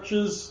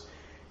scriptures,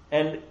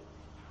 and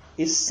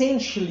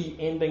essentially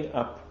ending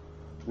up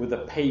with a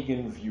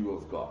pagan view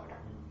of God.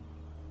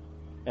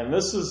 And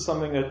this is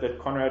something that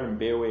Conrad and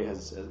Bearway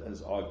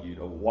has argued,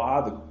 of why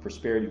the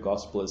prosperity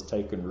gospel has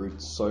taken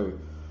root so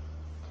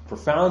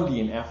profoundly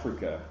in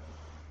Africa,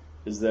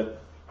 is that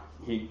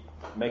he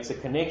makes a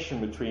connection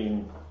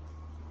between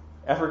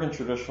African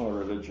traditional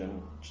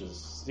religion, which is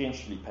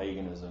essentially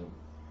paganism,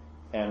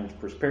 and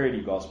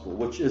prosperity gospel,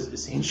 which is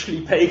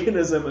essentially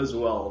paganism as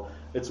well.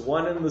 It's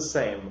one and the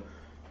same,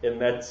 in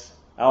that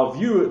our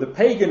view, the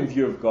pagan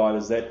view of God,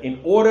 is that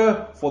in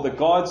order for the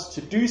gods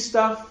to do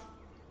stuff,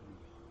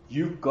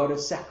 you've got to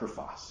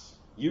sacrifice.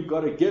 You've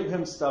got to give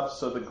him stuff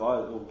so the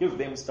God will give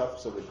them stuff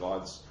so the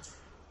gods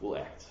will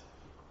act.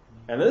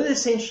 And that is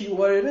essentially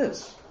what it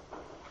is.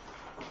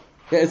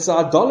 Yeah, it's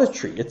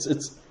idolatry.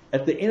 It's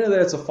at the end of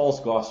that, it's a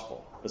false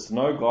gospel. It's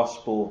no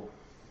gospel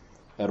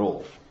at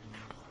all.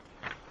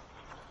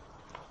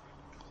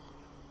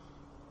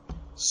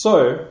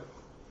 So,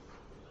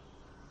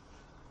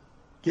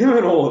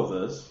 given all of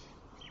this,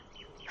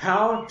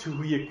 how do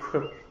we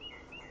equip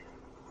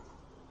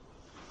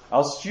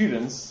our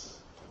students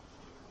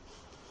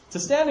to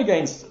stand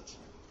against it?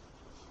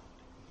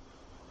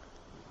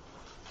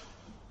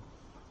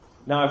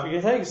 Now, if we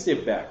can take a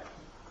step back,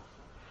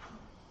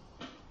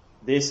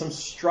 there's some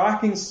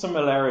striking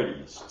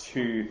similarities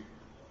to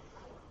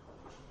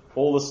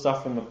all the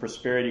stuff in the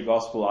prosperity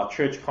gospel, our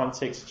church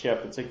context here,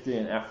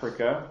 particularly in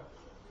Africa,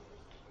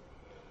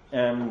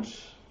 and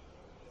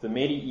the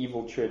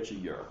medieval church of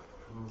Europe,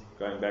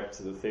 going back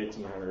to the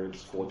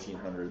 1300s,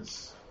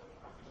 1400s,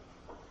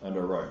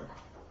 under Rome.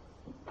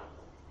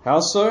 How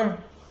so?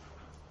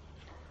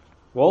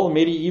 Well, the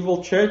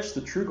medieval church,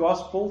 the true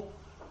gospel,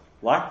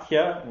 like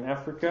here in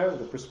Africa,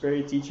 the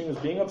prosperity teaching was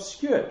being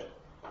obscured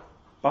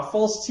by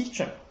false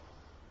teaching.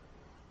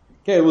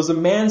 Okay, it was a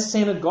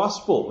man-centered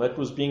gospel that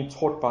was being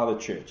taught by the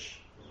church.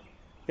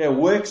 Okay, a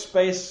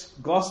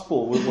works-based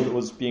gospel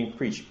was being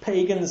preached.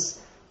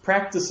 Pagans'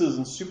 practices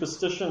and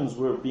superstitions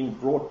were being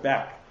brought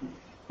back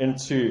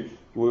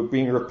were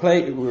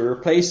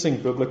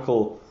replacing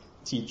biblical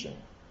teaching.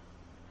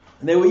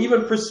 And there were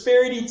even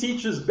prosperity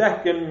teachers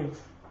back in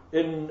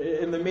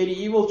the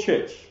medieval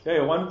church.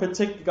 Okay, one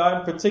guy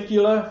in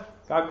particular,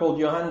 a guy called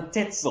Johann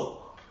Tetzel.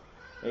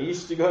 He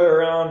used to go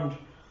around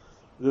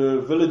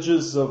the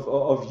villages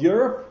of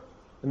Europe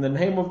in the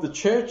name of the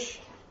church,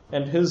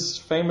 and his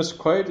famous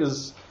quote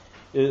is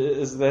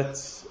that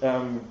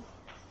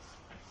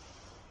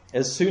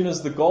as soon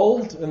as the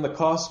gold in the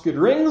casket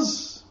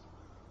rings,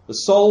 the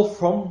soul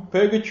from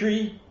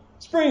purgatory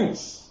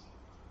springs.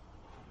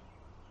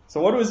 So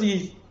what was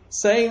he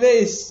saying there?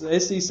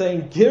 He's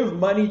saying, give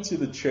money to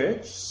the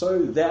church so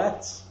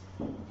that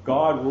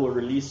God will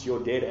release your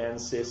dead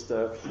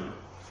ancestor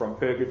from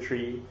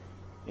purgatory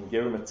and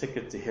give him a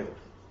ticket to heaven.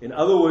 In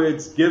other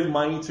words, give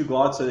money to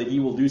God so that he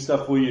will do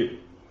stuff for you.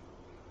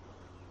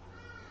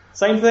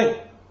 Same thing.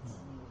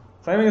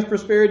 Same thing as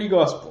prosperity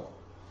gospel.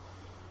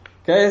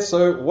 Okay,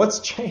 so what's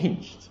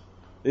changed?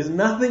 There's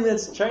nothing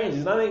that's changed.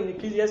 There's nothing in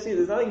Ecclesiastes.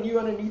 There's nothing new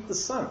underneath the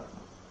sun.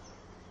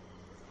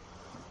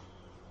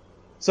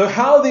 So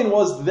how then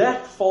was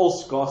that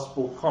false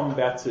gospel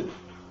combated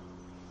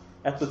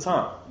at the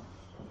time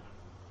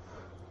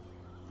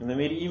in the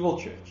medieval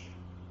church?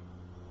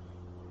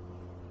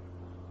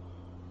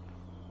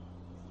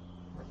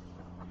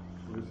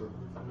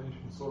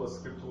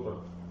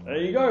 There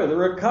you go, the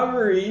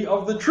recovery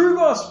of the true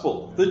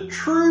gospel, the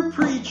true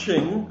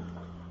preaching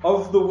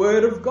of the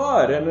Word of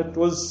God. And it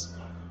was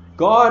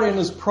God in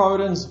His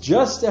providence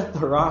just at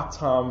the right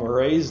time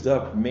raised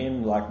up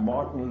men like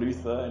Martin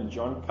Luther and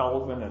John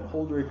Calvin and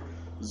Huldrych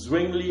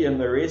Zwingli and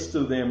the rest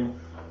of them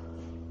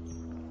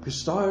who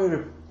started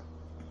to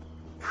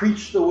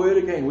preach the Word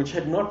again, which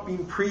had not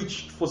been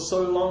preached for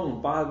so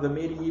long by the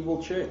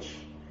medieval church.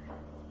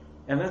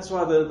 And that's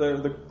why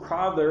the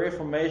cry of the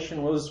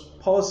Reformation was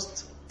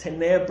post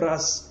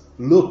tenebras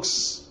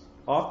lux.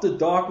 After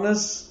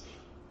darkness,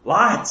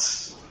 light.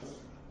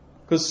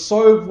 Because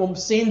for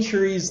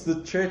centuries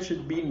the church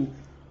had been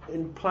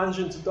plunged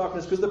into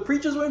darkness because the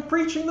preachers weren't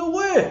preaching the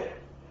word.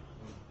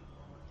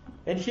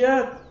 And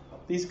here,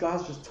 these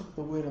guys just took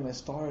the word and they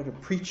started to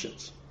preach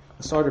it.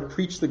 They started to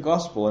preach the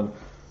gospel.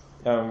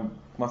 And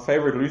my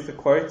favorite Luther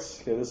quote,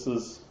 okay, this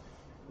is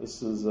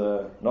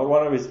not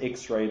one of his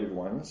X-rated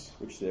ones,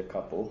 which there are a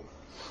couple.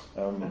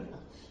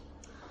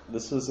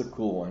 This is a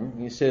cool one.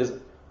 He says,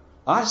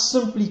 "I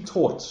simply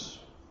taught,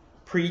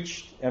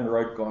 preached, and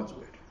wrote God's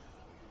word.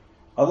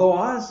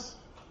 Otherwise,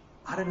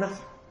 I did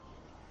nothing.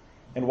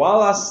 And while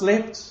I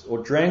slept or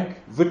drank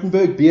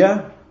Wittenberg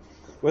beer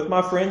with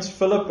my friends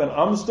Philip and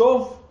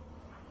Amsdorf,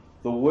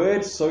 the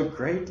word so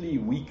greatly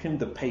weakened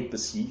the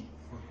papacy,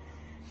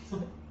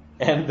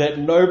 and that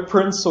no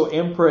prince or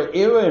emperor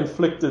ever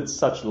inflicted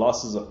such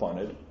losses upon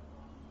it.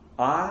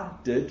 I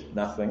did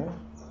nothing.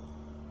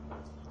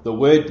 The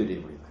word did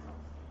everything."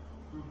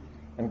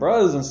 And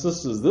brothers and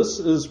sisters, this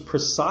is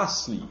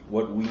precisely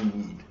what we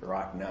need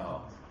right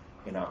now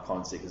in our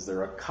context, is the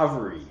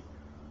recovery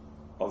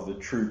of the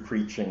true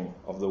preaching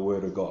of the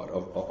word of God,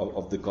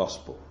 of the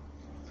gospel.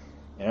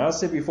 And as I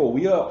said before,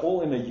 we are all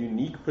in a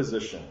unique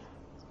position.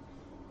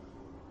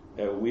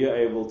 We are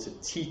able to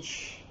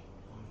teach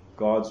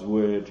God's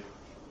word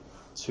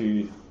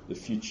to the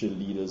future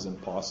leaders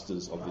and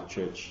pastors of the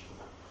church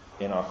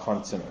in our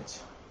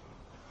continent.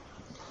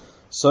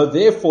 So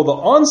therefore, the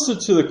answer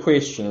to the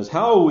question is,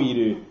 how are we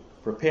to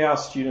prepare our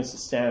students to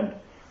stand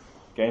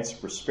against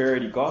the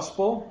prosperity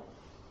gospel?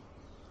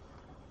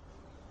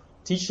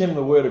 Teach them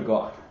the word of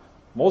God.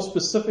 More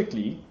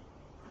specifically,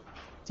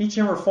 teach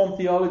them Reformed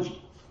theology,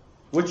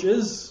 which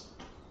is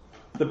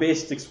the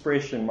best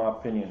expression, in my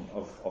opinion,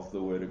 of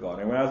the word of God.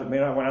 And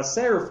when I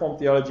say Reformed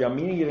theology, I'm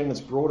meaning it in its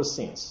broader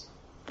sense.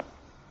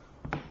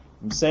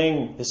 I'm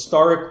saying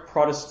historic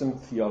Protestant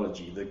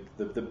theology,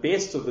 the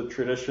best of the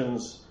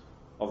traditions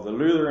of the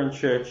Lutheran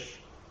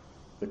Church,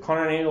 the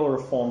Continental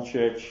Reformed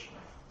Church,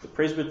 the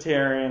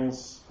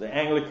Presbyterians, the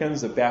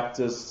Anglicans, the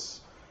Baptists,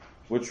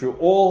 which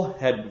all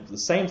had the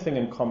same thing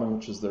in common,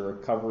 which is the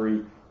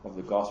recovery of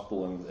the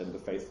gospel and the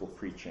faithful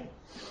preaching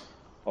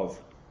of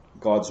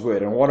God's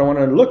word. And what I want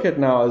to look at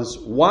now is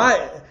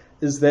why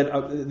is that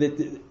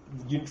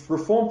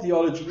Reformed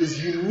theology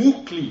is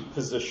uniquely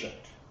positioned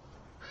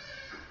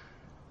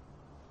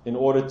in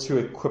order to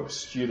equip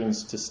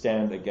students to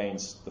stand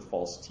against the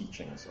false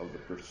teachings of the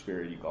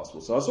prosperity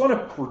gospel. So I just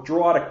want to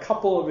draw out a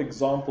couple of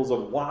examples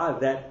of why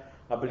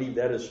I believe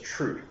that is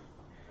true.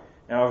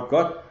 Now I've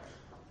got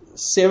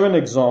 7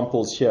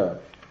 examples here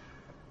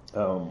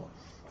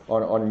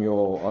on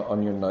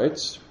your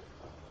notes.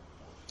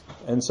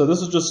 And so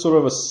this is just sort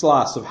of a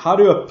slice of how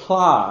to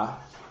apply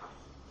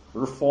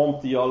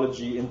Reformed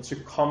theology into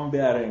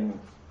combating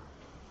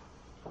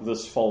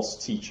this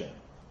false teaching.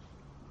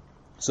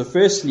 So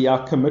firstly,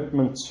 our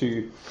commitment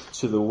to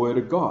the Word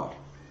of God.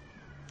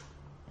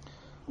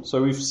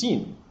 So we've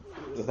seen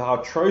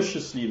how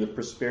atrociously the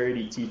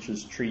prosperity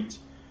teachers treat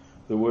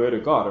the Word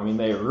of God. I mean,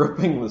 they're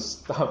ripping the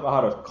stuff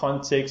out of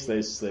context.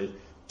 They're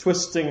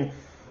twisting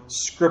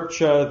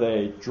Scripture.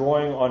 They're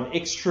drawing on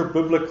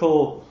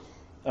extra-biblical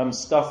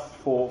stuff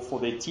for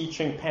their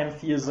teaching,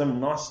 pantheism,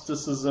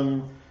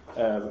 Gnosticism,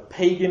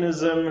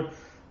 paganism.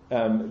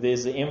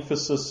 There's an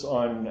emphasis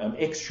on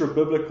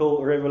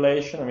extra-biblical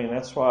revelation. I mean,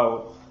 that's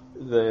why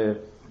the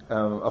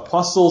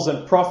apostles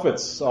and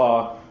prophets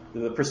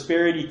the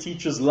prosperity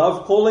teachers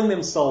love calling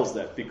themselves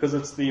that, because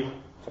it's the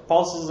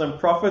apostles and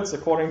prophets,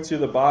 according to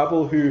the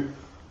Bible, who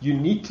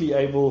uniquely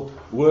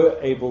were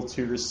able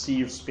to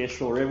receive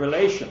special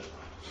revelation.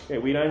 Okay,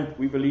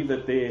 we believe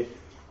that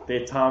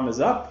their time is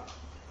up.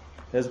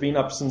 It has been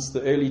up since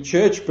the early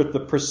church, but the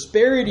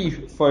prosperity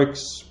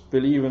folks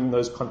believe in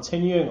those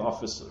continuing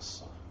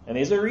offices. And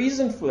there's a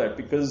reason for that,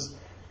 because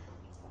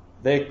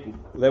they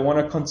want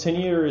to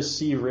continue to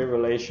receive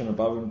revelation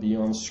above and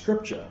beyond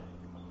Scripture.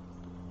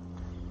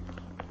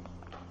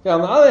 Yeah,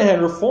 on the other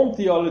hand, Reformed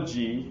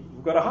theology,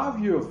 we've got a high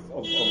view of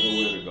the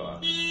Word of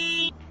God.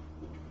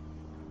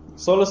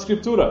 Sola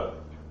Scriptura.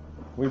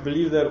 We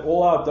believe that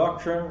all our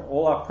doctrine,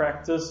 all our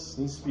practice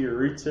needs to be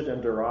rooted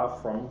and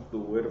derived from the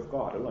Word of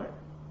God alone.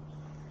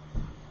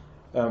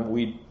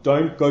 We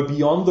don't go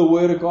beyond the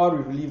Word of God.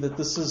 We believe that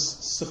this is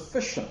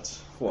sufficient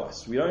for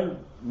us. We don't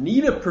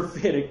need a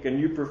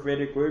new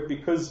prophetic word,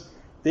 because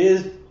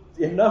there's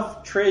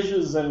enough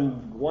treasures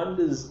and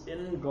wonders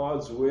in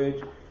God's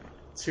Word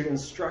to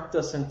instruct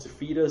us and to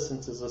feed us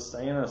and to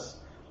sustain us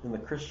in the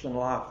Christian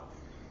life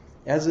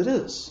as it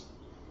is.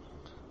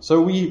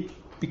 So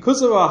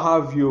because of our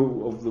high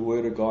view of the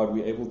Word of God,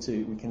 we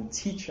can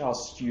teach our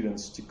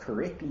students to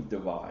correctly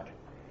divide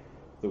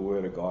the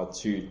Word of God,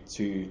 to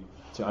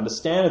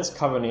understand its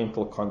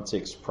covenantal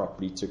context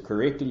properly, to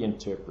correctly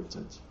interpret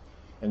it,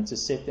 and to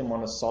set them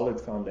on a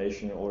solid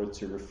foundation in order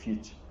to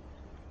refute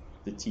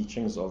the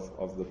teachings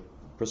of the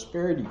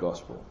prosperity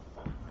gospel.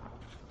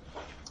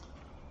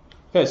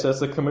 Okay, so that's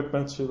the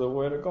commitment to the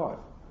Word of God.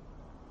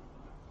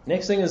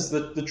 Next thing is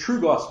the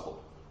true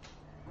gospel.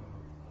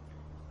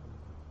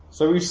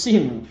 So we've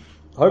seen,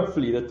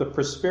 hopefully, that the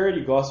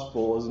prosperity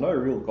gospel is no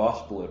real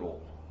gospel at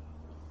all.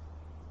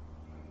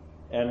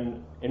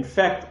 And in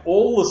fact,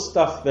 all the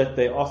stuff that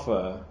they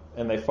offer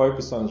and they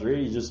focus on is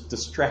really just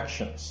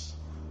distractions.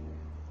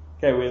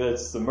 Okay, whether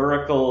it's the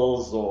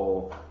miracles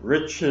or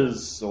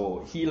riches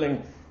or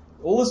healing,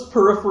 all this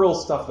peripheral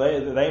stuff,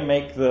 they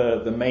make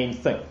the main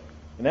thing.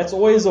 And that's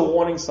always a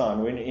warning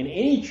sign. When in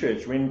any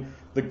church, when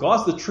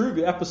the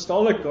true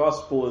apostolic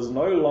gospel is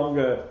no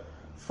longer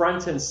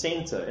front and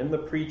center in the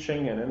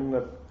preaching and in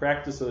the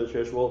practice of the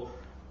church, well,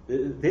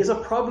 there's a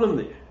problem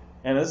there.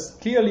 And it's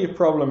clearly a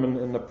problem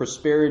in the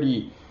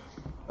prosperity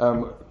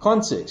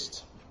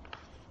context.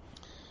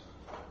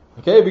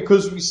 Okay,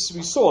 because we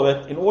saw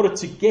that in order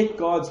to get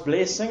God's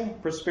blessing,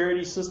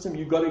 prosperity system,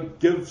 you've got to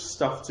give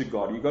stuff to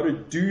God. You've got to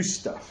do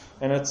stuff.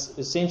 And it's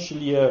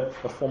essentially a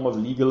form of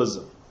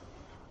legalism,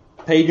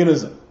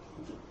 paganism.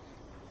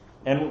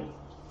 And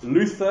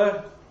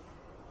Luther,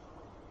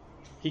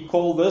 he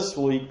called this,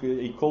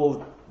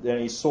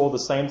 he saw the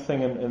same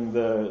thing in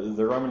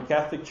the Roman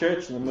Catholic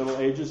Church in the Middle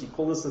Ages. He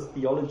called this the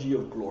theology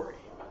of glory.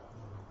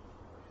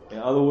 In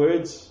other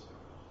words,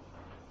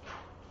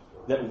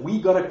 that we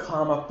got to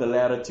climb up the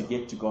ladder to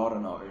get to God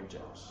on our own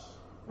terms.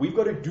 We've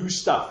got to do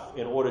stuff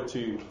in order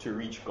to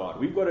reach God.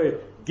 We've got to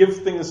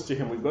give things to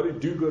Him. We've got to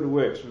do good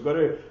works. We've got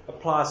to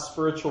apply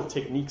spiritual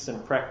techniques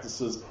and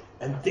practices,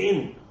 and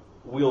then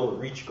we'll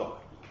reach God.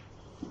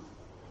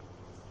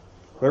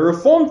 But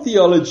Reformed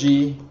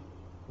theology,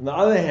 on the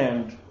other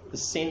hand,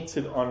 is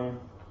centered on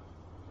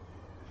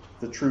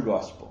the true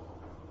gospel.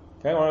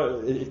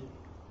 Okay,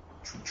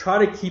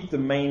 try to keep the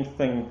main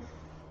thing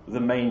the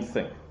main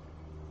thing.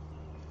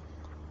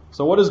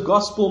 So what does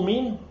gospel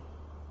mean?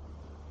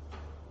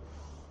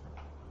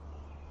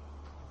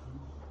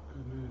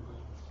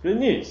 Good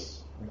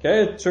news.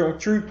 Okay,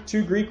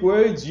 two Greek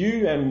words,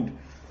 you and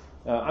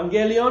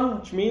angelion,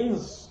 which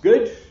means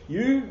good.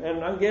 You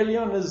and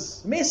angelion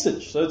is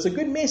message. So it's a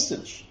good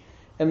message.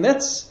 And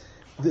that's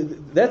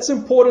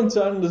important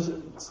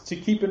to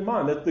keep in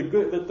mind, that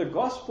the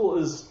gospel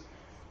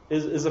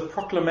is a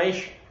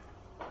proclamation.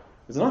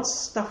 It's not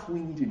stuff we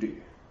need to do.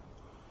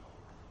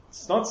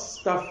 It's not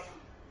stuff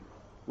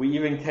we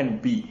even can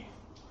be.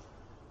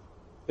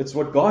 It's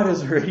what God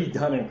has already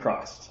done in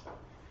Christ.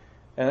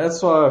 And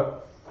that's why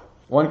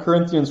 1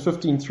 Corinthians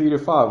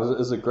 15:3-5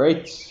 is a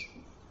great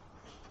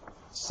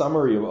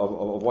summary of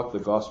what the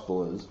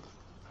gospel is.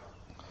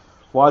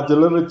 For I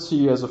delivered to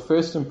you as of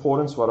first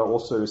importance what I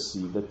also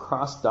received, that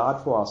Christ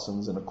died for our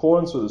sins in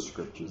accordance with the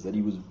Scriptures, that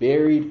He was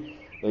buried,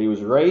 that He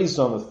was raised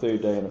on the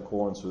third day in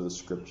accordance with the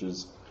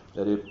Scriptures,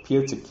 that He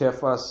appeared to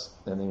Cephas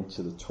and then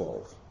to the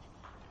 12.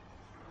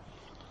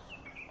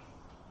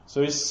 So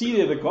you see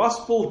there, the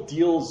gospel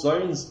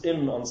zones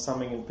in on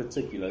something in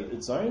particular.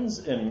 It zones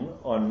in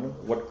on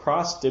what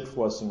Christ did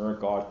for us in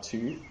regard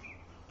to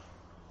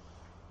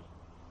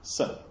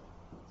sin.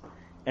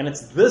 And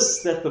it's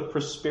this that the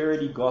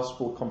prosperity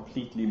gospel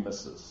completely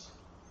misses.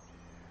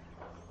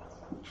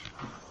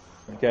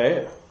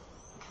 Okay?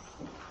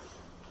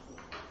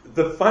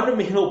 The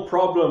fundamental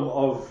problem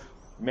of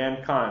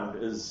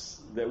mankind is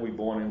that we're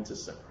born into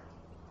sin.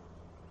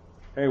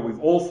 Okay, we've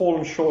all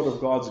fallen short of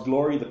God's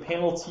glory. The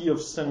penalty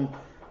of sin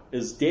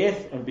is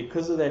death, and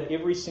because of that,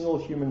 every single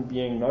human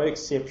being, no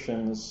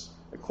exceptions,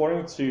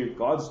 according to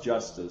God's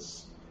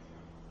justice,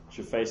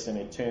 should face an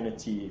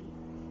eternity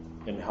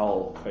in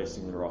hell,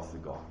 facing the wrath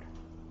of God.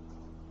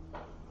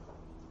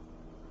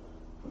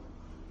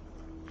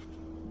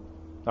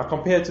 Now,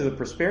 compared to the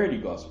prosperity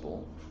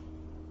gospel,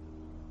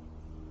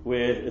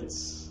 where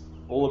it's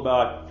all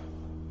about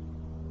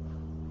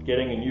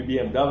getting a new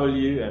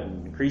BMW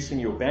and increasing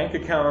your bank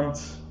account,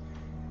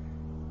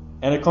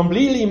 and it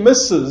completely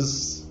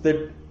misses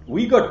that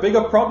we got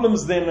bigger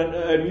problems than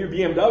a new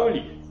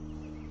BMW.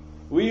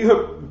 We have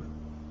a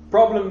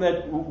problem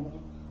that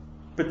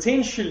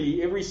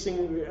potentially every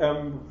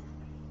single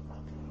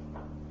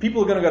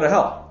people are going to go to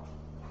hell.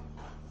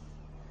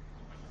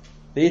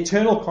 The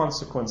eternal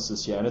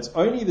consequences here, and it's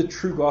only the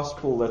true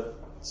gospel that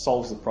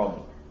solves the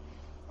problem.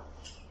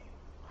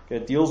 Okay,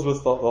 it deals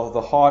with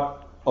the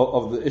heart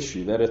of the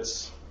issue, that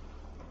it's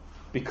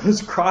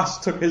because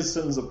Christ took His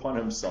sins upon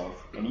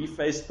Himself and He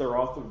faced the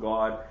wrath of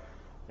God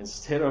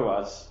instead of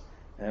us,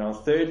 and on the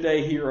third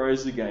day He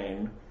rose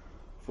again,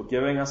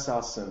 forgiving us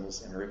our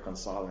sins and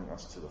reconciling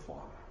us to the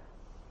Father.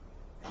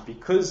 And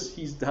because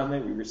He's done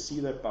that, we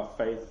receive that by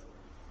faith.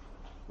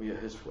 We are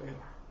His forever.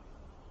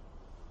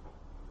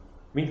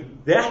 I mean,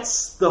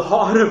 that's the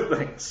heart of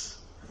things.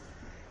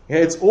 Yeah,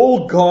 it's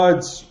all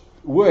God's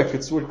work.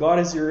 It's what God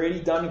has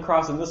already done in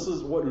Christ. And this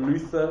is what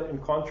Luther, in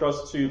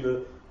contrast to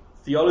the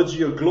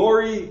theology of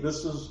glory,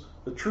 this is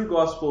the true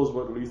gospel, is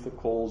what Luther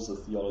calls the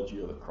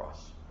theology of the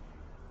cross.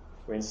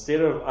 Where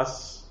instead of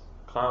us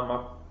climb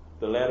up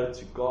the ladder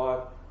to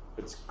God,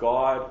 it's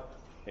God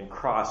and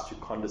Christ who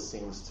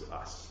condescends to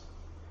us.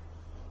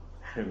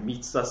 And who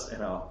meets us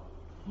in our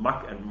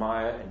muck and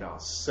mire and our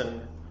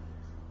sin,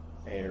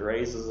 and He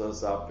raises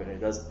us up, and He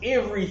does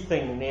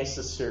everything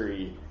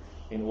necessary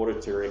in order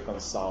to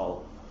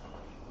reconcile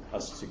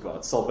us to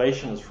God.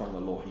 Salvation is from the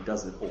Lord. He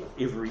does it all,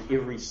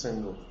 every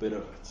single bit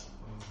of it.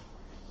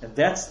 And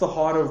that's the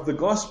heart of the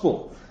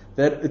gospel.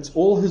 that it's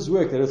all His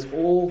work, that it's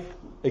all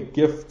a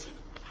gift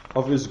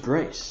of His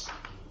grace.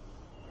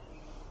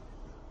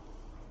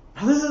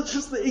 Now, this is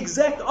just the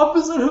exact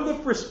opposite of the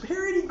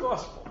prosperity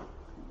gospel.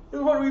 This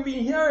is what we've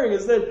been hearing,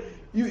 is that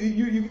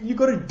you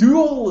got to do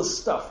all this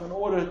stuff in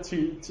order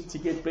to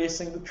get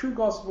blessing. The true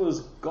gospel is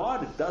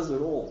God does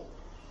it all,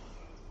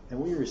 and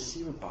we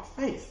receive it by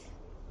faith.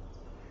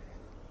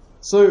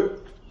 So,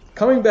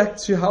 coming back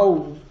to how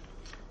we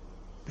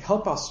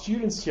help our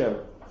students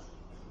here,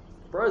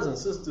 brothers and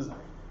sisters,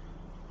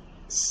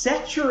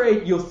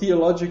 saturate your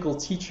theological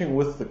teaching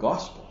with the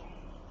gospel.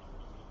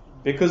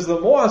 Because the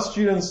more our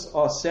students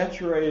are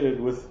saturated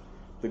with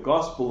the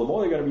gospel, the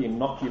more they're going to be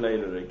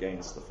inoculated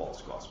against the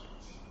false gospels.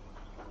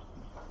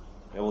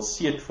 They will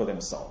see it for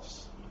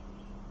themselves.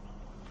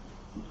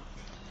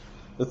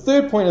 The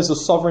third point is the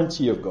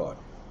sovereignty of God.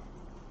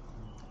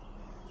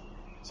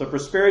 So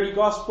prosperity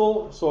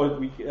gospel, so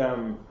we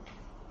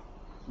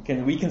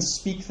can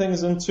speak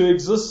things into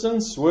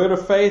existence. Word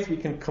of faith, we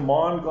can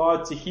command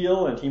God to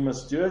heal and He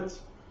must do it.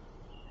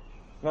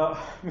 Now,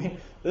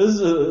 this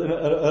is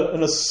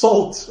an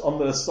assault on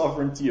the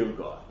sovereignty of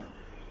God.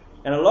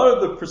 And a lot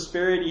of the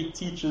prosperity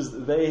teachers,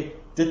 they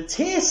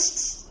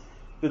detest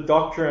the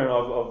doctrine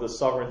of the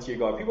sovereignty of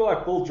God. People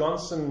like Bill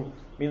Johnson,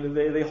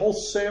 they whole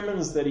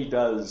sermons that he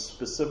does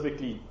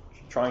specifically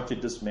trying to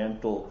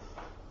dismantle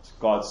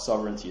God's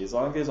sovereignty.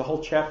 There's a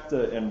whole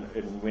chapter in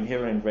When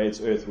Heaven Invades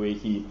Earth where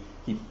he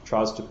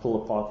tries to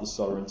pull apart the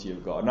sovereignty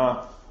of God.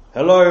 Now,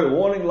 hello,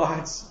 warning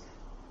lights.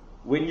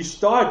 When you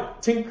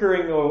start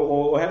tinkering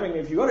or having,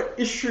 if you've got an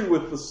issue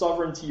with the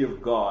sovereignty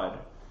of God,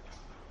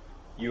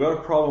 you've got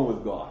a problem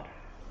with God.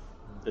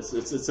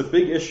 It's a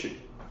big issue.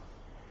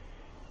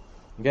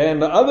 Okay,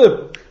 and the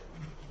other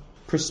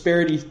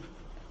prosperity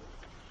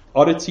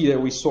oddity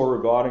that we saw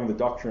regarding the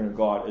doctrine of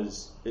God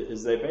is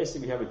they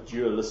basically have a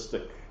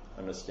dualistic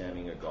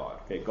understanding of God.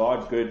 Okay,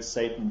 God good,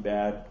 Satan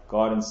bad.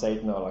 God and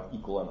Satan are like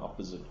equal and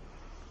opposite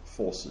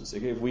forces.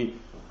 Okay, if we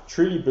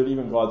truly believe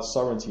in God's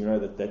sovereignty, you know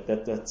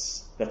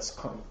that's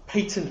kind of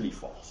patently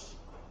false.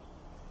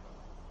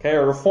 Okay,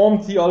 a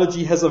Reformed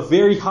theology has a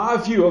very high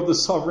view of the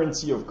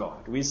sovereignty of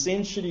God.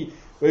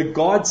 We're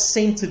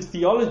God-centered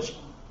theology.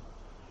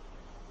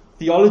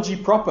 Theology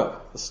proper,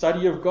 the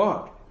study of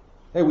God.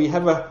 Okay, we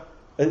have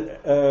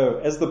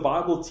as the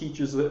Bible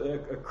teaches, a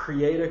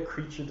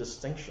creator-creature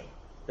distinction.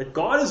 That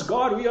God is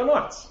God, we are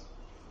not.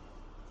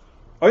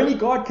 Only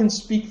God can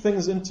speak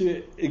things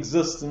into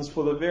existence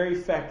for the very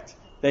fact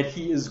that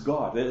He is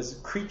God. That as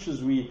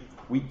creatures we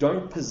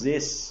don't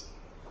possess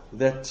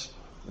that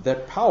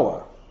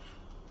power.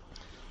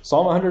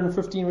 Psalm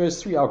 115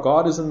 verse 3, our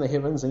God is in the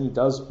heavens and He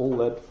does all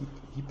that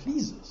He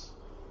pleases.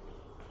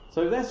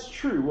 So if that's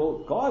true, well,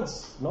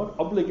 God's not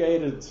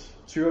obligated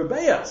to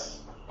obey us.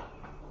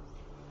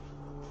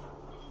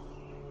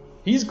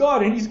 He's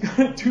God and He's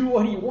going to do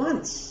what He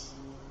wants.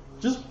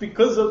 Just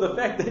because of the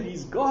fact that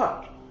He's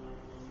God.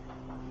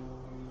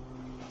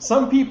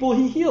 Some people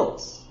He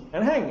heals.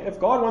 And if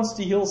God wants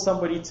to heal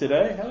somebody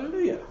today,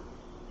 hallelujah.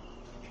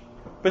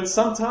 But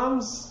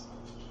sometimes,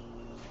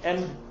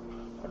 and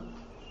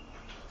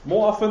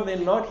more often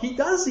than not, He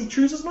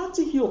chooses not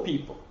to heal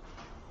people.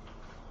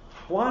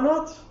 Why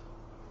not?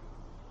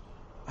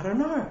 I don't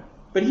know.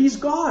 But He's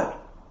God.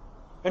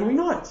 And we're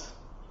not.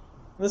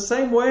 In the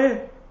same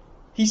way,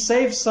 He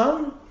saves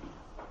some,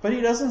 but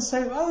He doesn't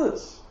save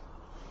others.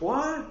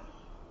 Why?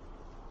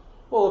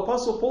 Well, the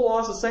Apostle Paul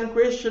asked the same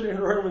question in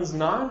Romans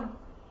 9.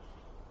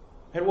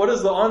 And what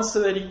is the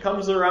answer that he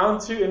comes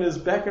around to in his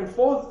back and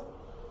forth?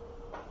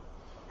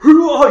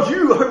 Who are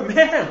you, oh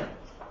man?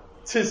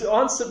 To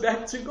answer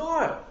back to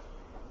God.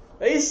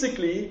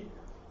 Basically,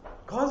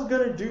 God's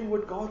going to do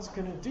what God's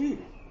going to do.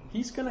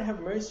 He's going to have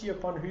mercy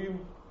upon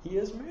whom He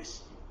has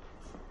mercy.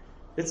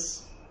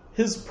 It's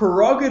His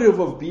prerogative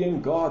of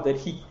being God that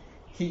He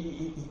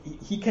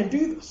can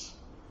do this.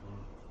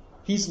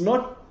 He's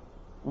not.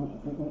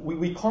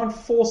 We can't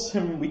force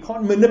Him. We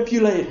can't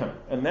manipulate Him,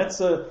 and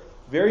that's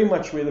very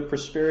much where the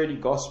prosperity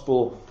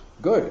gospel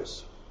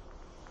goes.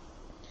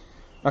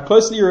 Now,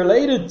 closely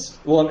related,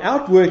 an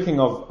outworking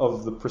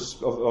of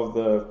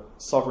the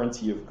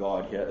sovereignty of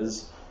God here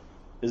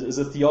is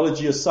a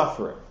theology of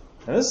suffering.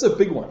 And this is a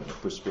big one, the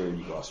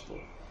prosperity gospel.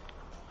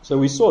 So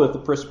we saw that the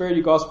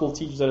prosperity gospel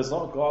teaches that it's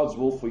not God's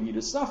will for you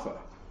to suffer.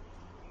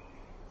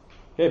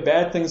 Okay,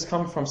 bad things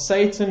come from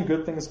Satan,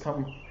 good things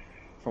come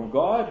from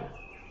God.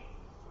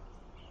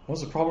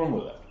 What's the problem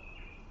with that?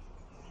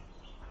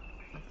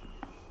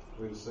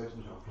 Where does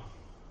Satan come from?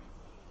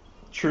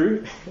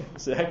 True,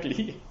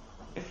 exactly.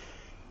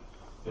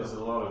 There's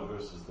a lot of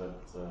verses that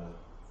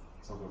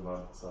talk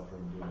about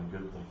suffering doing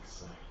good things.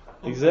 So.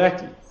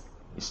 Exactly.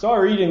 You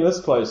start reading this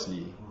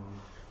closely.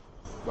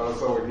 But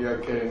also here,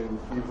 can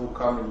evil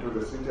come into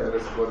the city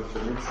unless God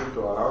permits it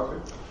or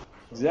allows it?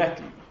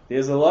 Exactly.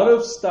 There's a lot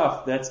of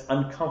stuff that's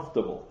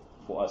uncomfortable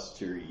for us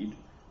to read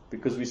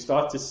because we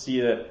start to see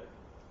that,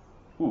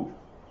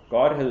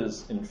 God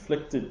has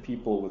inflicted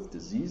people with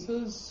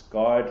diseases.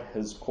 God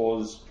has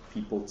caused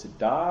people to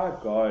die.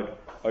 God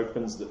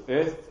opens the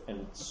earth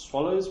and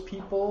swallows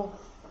people.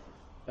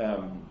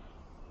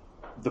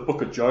 the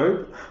book of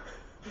Job.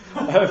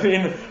 I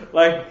mean,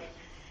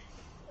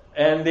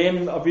 and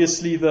then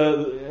obviously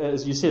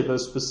as you said,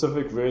 those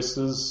specific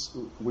verses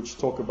which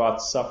talk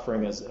about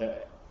suffering as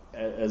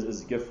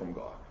a gift from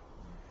God.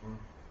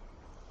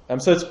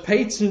 So it's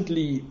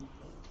patently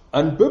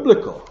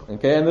unbiblical.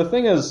 Okay, and the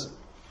thing is,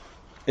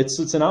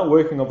 it's an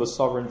outworking of the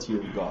sovereignty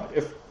of God.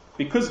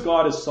 Because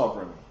God is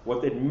sovereign,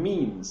 what that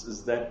means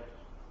is that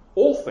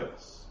all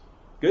things,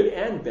 good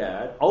and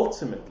bad,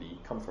 ultimately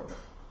come from Him.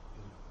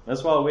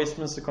 That's why the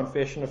Westminster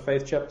Confession of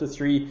Faith, chapter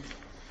 3,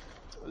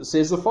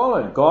 says the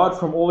following: God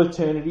from all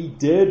eternity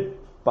did,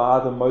 by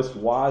the most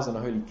wise and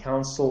holy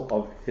counsel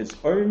of His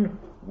own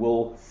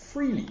will,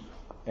 freely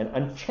and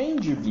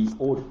unchangeably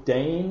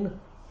ordain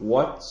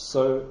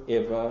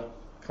whatsoever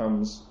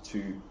comes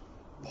to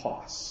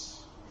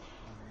pass.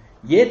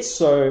 Yet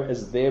so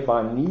as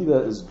thereby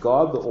neither is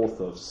God the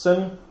author of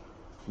sin,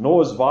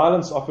 nor is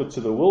violence offered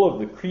to the will of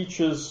the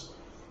creatures,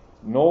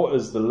 nor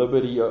is the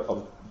liberty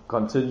of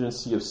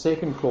contingency of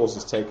second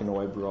clauses taken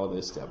away, but rather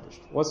established.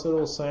 What's it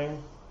all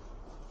saying?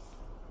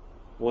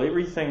 Well,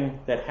 everything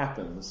that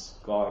happens,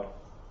 God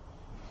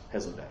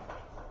has ordained.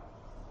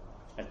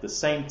 At the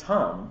same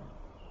time,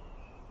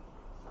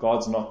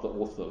 God's not the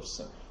author of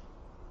sin.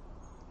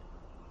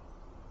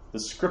 The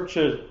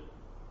Scripture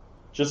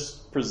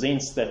just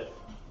presents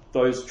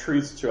those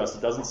truths to us.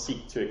 It doesn't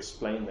seek to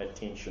explain that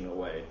tension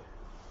away.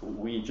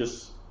 We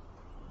just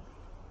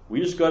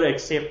got to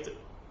accept it.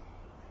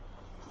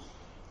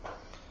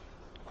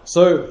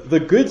 So the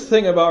good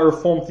thing about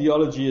Reformed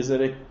theology is that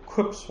it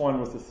equips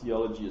one with the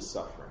theology of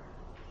suffering.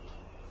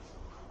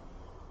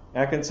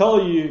 And I can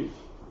tell you,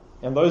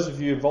 and those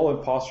of you involved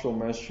in pastoral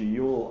ministry,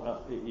 you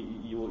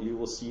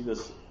will see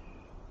this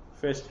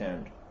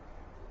firsthand,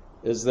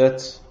 is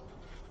that,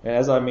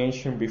 as I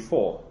mentioned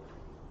before,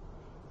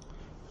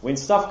 when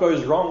stuff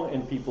goes wrong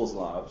in people's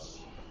lives,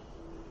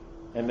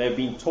 and they've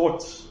been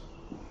taught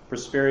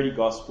prosperity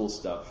gospel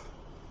stuff,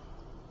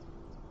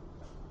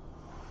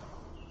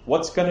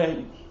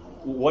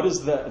 what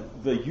is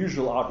the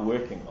usual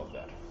outworking of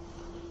that?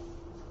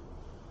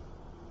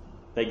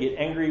 They get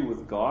angry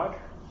with God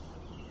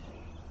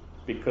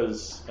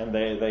and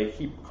they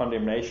heap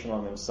condemnation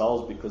on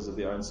themselves because of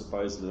their own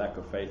supposed lack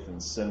of faith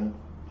and sin,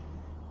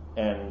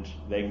 and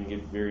they can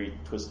get very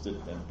twisted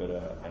and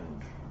bitter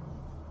and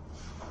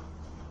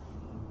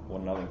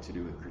want nothing to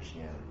do with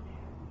Christianity.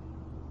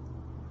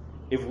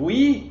 If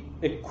we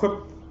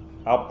equip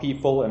our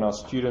people and our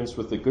students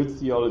with the good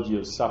theology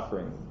of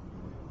suffering,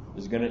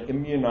 it's going to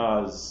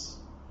immunize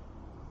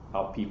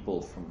our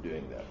people from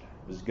doing that.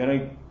 It's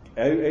going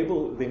to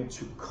enable them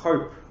to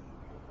cope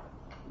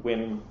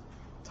when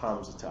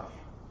times are tough.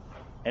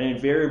 And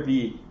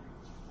invariably,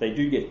 they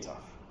do get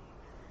tough.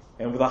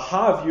 And with a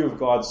high view of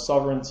God's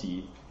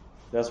sovereignty,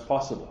 that's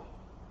possible.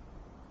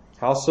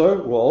 How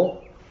so?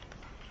 Well,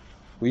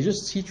 we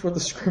just teach what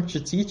the Scripture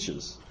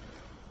teaches.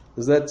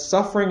 Is that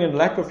suffering and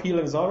lack of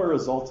healing is not a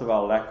result of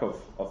our lack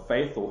of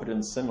faith or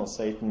hidden sin or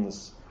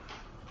Satan's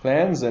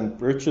plans,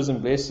 and riches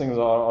and blessings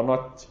are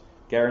not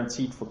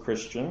guaranteed for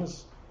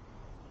Christians.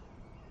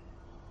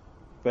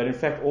 But in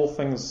fact, all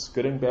things,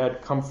 good and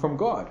bad, come from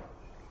God.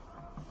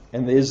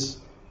 And there's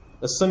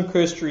a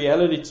sin-cursed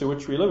reality to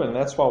which we live in. And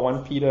that's why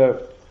 1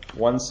 Peter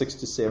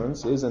 1:6-7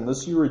 says, "In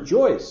this you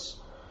rejoice,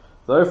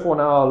 though for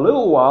now a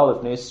little while,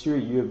 if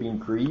necessary, you have been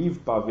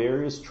grieved by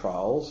various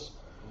trials,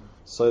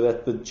 so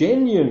that the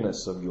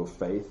genuineness of your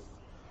faith,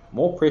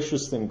 more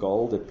precious than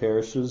gold that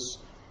perishes,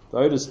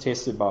 though it is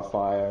tested by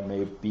fire,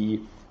 may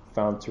be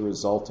found to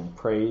result in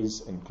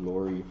praise and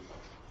glory,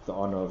 the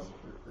honor of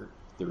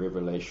the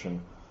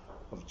revelation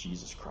of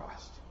Jesus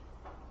Christ."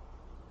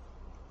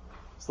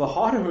 So the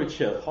heart of it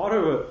here, the heart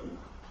of it,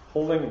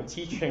 holding and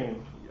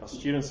teaching our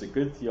students a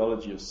good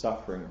theology of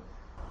suffering,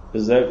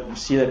 is that you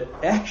see that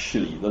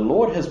actually the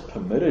Lord has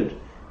permitted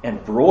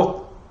and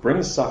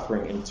brings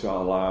suffering into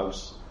our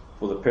lives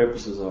for the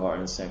purposes of our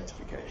own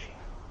sanctification.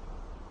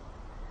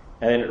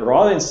 And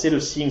rather, instead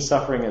of seeing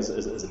suffering as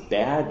a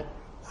bad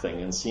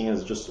thing and seeing it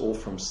as just all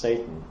from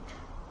Satan,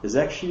 is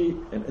actually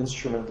an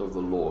instrument of the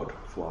Lord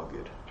for our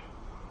good.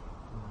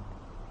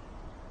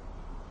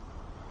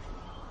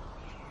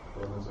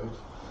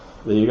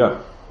 There you go.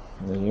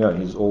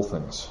 He's all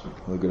things.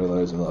 The good of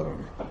those who love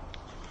Him.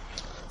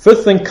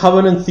 Fifth thing,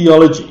 covenant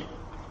theology.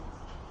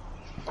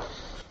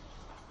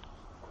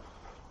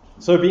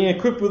 So being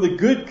equipped with a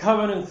good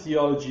covenant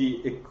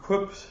theology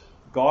equips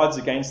guards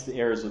against the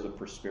errors of the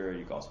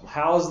prosperity gospel.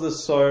 How is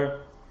this so?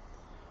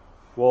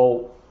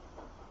 Well,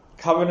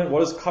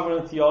 what is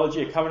covenant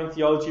theology? A covenant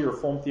theology,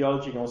 Reformed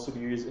theology, can also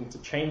be used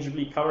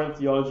interchangeably. Covenant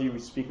theology we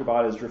speak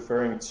about is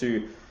referring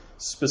to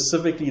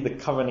specifically the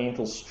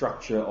covenantal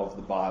structure of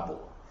the Bible.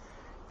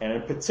 And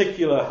in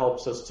particular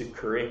helps us to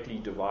correctly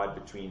divide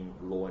between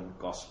law and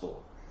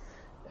gospel.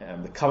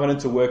 The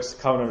covenant of works,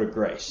 the covenant of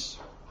grace.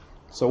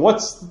 So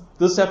what's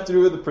this have to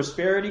do with the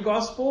prosperity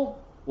gospel?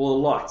 Well, a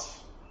lot.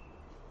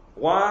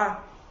 Why?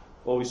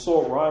 Well, we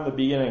saw it right in the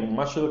beginning.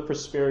 Much of the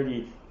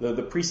prosperity,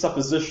 the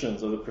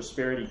presuppositions of the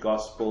prosperity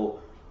gospel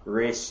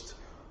rest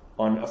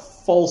on a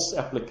false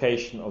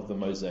application of the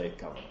Mosaic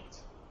covenant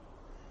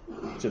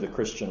to the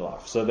Christian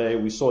life. So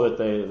we saw that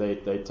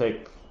they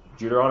take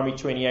Deuteronomy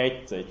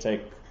 28, they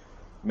take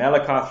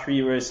Malachi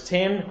 3 verse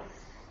 10.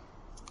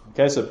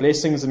 Okay, so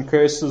blessings and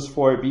curses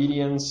for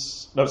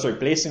obedience.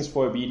 Blessings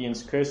for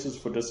obedience, curses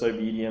for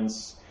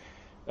disobedience.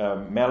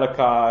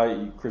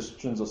 Malachi,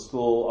 Christians are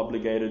still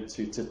obligated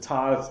to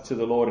tithe to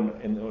the Lord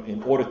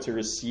in order to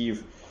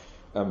receive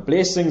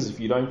blessings. If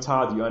you don't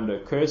tithe, you're under a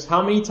curse.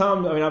 How many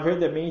times? I mean, I've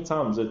heard that many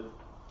times that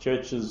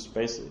churches,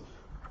 basically,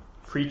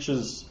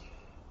 preachers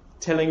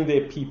telling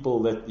their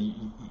people that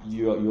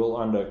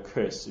you're under a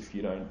curse if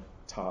you don't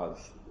tithe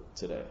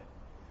today.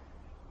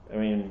 I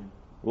mean,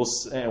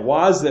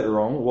 why is that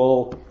wrong?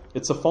 Well,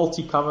 it's a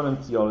faulty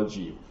covenant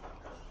theology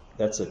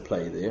that's at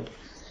play there.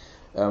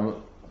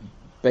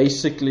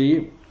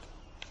 Basically,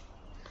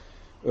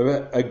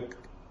 a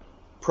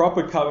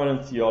proper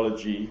covenant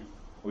theology,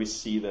 we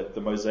see that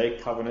the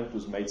Mosaic covenant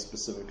was made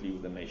specifically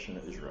with the nation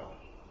of Israel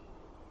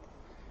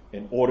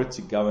in order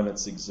to govern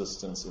its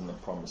existence in the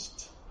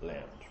promised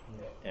land.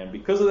 Yeah. And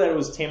because of that, it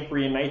was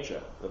temporary in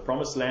nature. The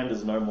promised land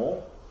is no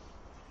more.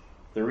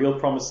 The real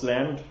promised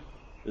land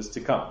is to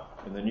come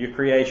in the new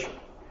creation.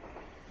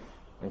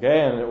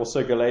 Okay, and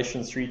also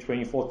Galatians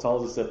 3:24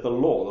 tells us that the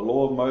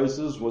law of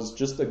Moses was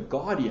just a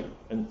guardian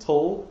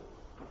until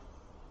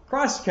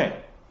Christ came,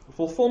 the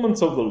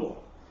fulfillment of the law.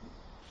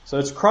 So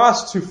it's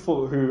Christ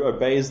who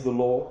obeys the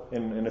law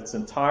in its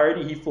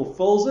entirety. He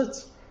fulfills it.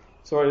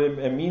 So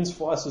it means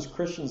for us as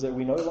Christians that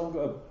we no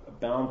longer are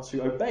bound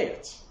to obey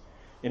it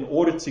in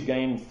order to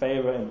gain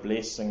favor and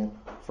blessing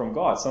from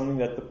God, something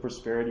that the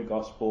prosperity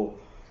gospel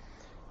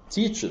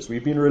teaches.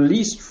 We've been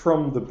released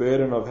from the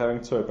burden of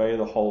having to obey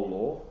the whole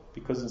law,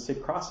 because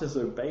instead Christ has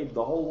obeyed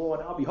the whole law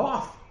on our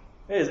behalf.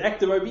 It is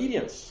active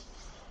obedience.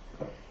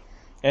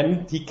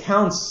 And He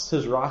counts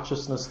His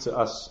righteousness to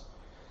us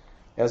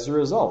as a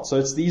result. So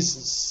it's these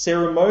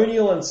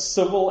ceremonial and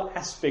civil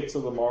aspects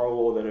of the moral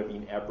law that have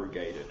been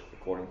abrogated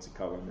according to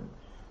covenant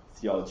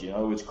theology. In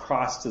other words,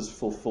 Christ has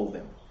fulfilled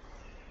them.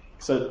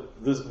 So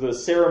the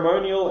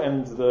ceremonial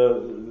and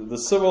the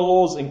civil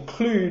laws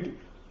include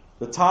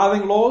the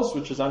tithing laws,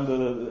 which is under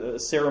the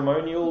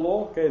ceremonial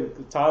law. Okay,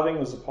 the tithing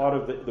was a part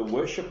of the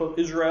worship of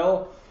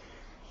Israel,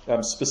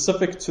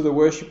 specific to the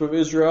worship of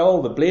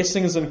Israel. The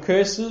blessings and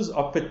curses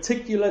are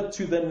particular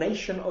to the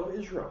nation of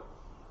Israel.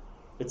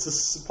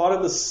 It's a part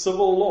of the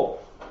civil law.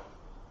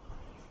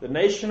 The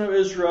nation of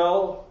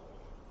Israel,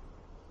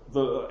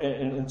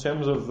 in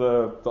terms of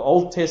the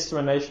Old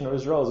Testament nation of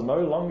Israel, is no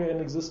longer in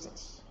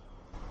existence.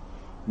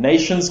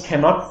 Nations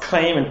cannot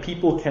claim, and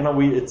people cannot.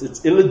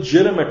 It's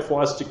illegitimate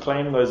for us to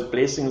claim those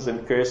blessings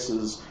and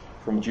curses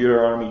from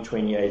Deuteronomy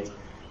 28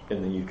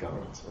 in the New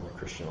Covenant, in the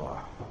Christian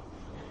life.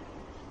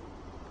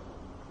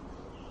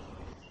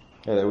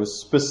 Yeah, that was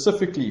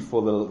specifically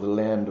for the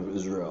land of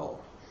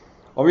Israel.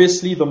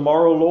 Obviously, the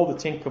moral law, the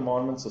Ten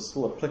Commandments, are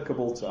still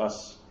applicable to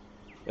us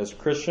as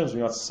Christians.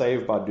 We're not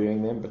saved by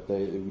doing them, but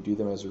we do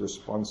them as a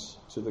response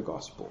to the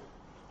gospel.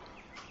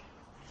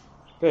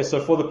 Okay,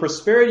 so for the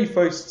prosperity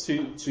folks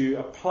to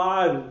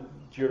apply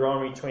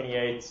Deuteronomy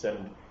 28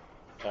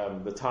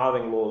 and the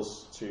tithing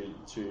laws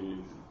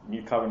to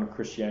New Covenant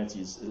Christianity,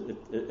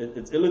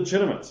 it's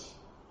illegitimate.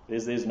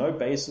 There's no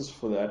basis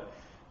for that,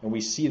 and we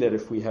see that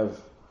if we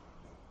have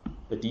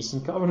a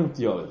decent covenant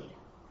theology.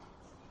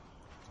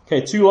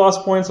 Okay, two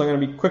last points. I'm going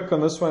to be quick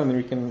on this one, and then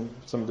we can have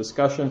some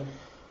discussion.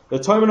 The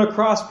atonement of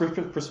Christ,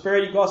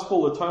 prosperity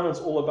gospel. The atonement's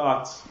all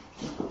about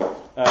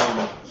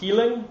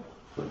healing.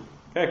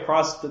 Okay,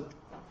 Christ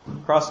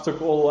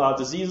took all our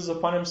diseases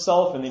upon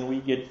Himself, and then we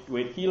get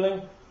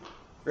healing.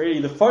 Really,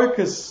 the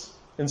focus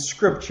in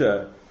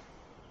Scripture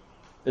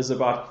is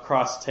about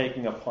Christ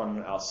taking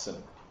upon our sin.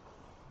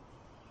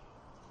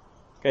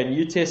 Okay,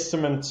 New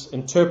Testament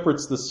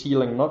interprets this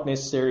healing not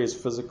necessarily as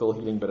physical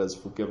healing, but as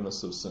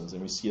forgiveness of sins,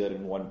 and we see that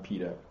in 1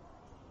 Peter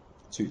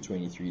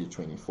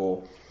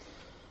 2:23-24.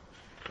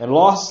 And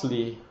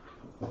lastly,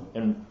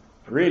 and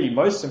really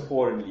most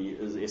importantly,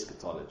 is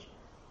eschatology.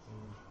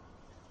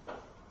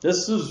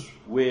 This is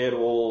where it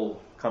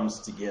all comes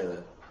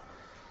together.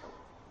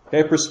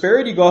 Okay,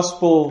 prosperity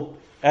gospel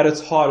at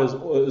its heart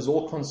is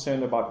all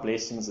concerned about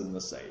blessings in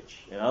this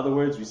age. In other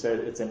words, we say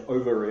it's an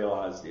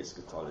over-realized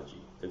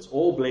eschatology. It's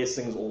all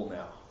blessings, all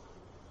now.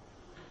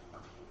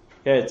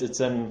 Okay, it's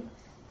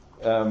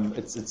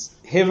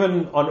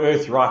heaven on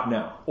earth right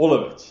now, all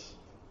of it.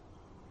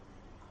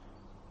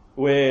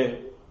 Where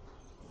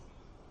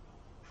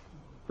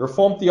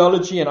Reformed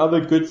theology and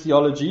other good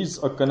theologies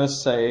are going to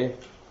say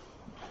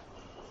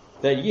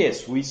that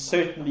yes, we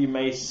certainly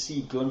may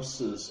see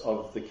glimpses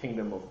of the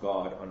kingdom of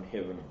God on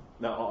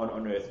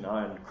earth now,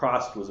 and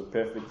Christ was a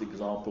perfect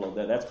example of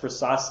that. That's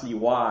precisely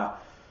why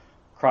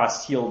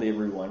Christ healed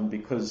everyone,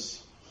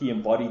 because He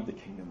embodied the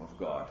kingdom of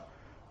God.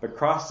 But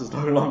Christ is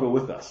no longer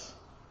with us.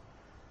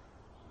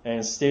 And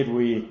instead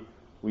we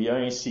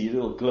only see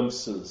little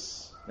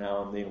glimpses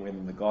now and then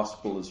when the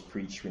gospel is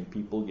preached, when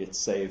people get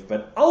saved.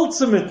 But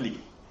ultimately,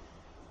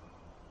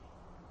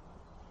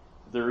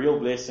 the real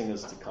blessing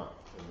is to come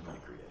in the new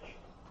creation.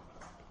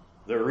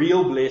 The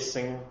real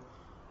blessing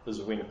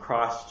is when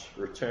Christ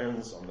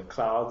returns on the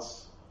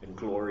clouds in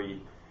glory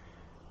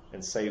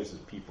and saves his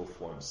people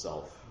for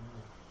himself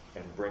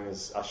and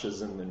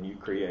ushers in the new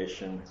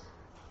creation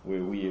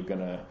where we are going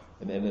to,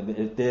 and then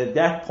at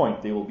that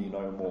point there will be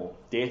no more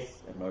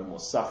death and no more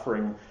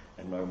suffering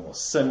and no more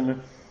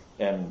sin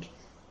and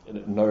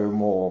no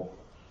more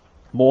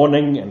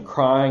mourning and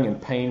crying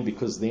and pain,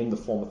 because then the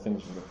former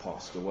things will have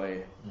passed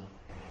away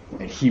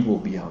and he will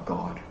be our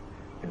God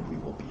and we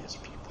will be his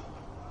people.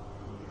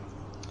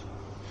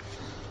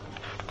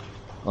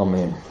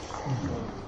 Amen.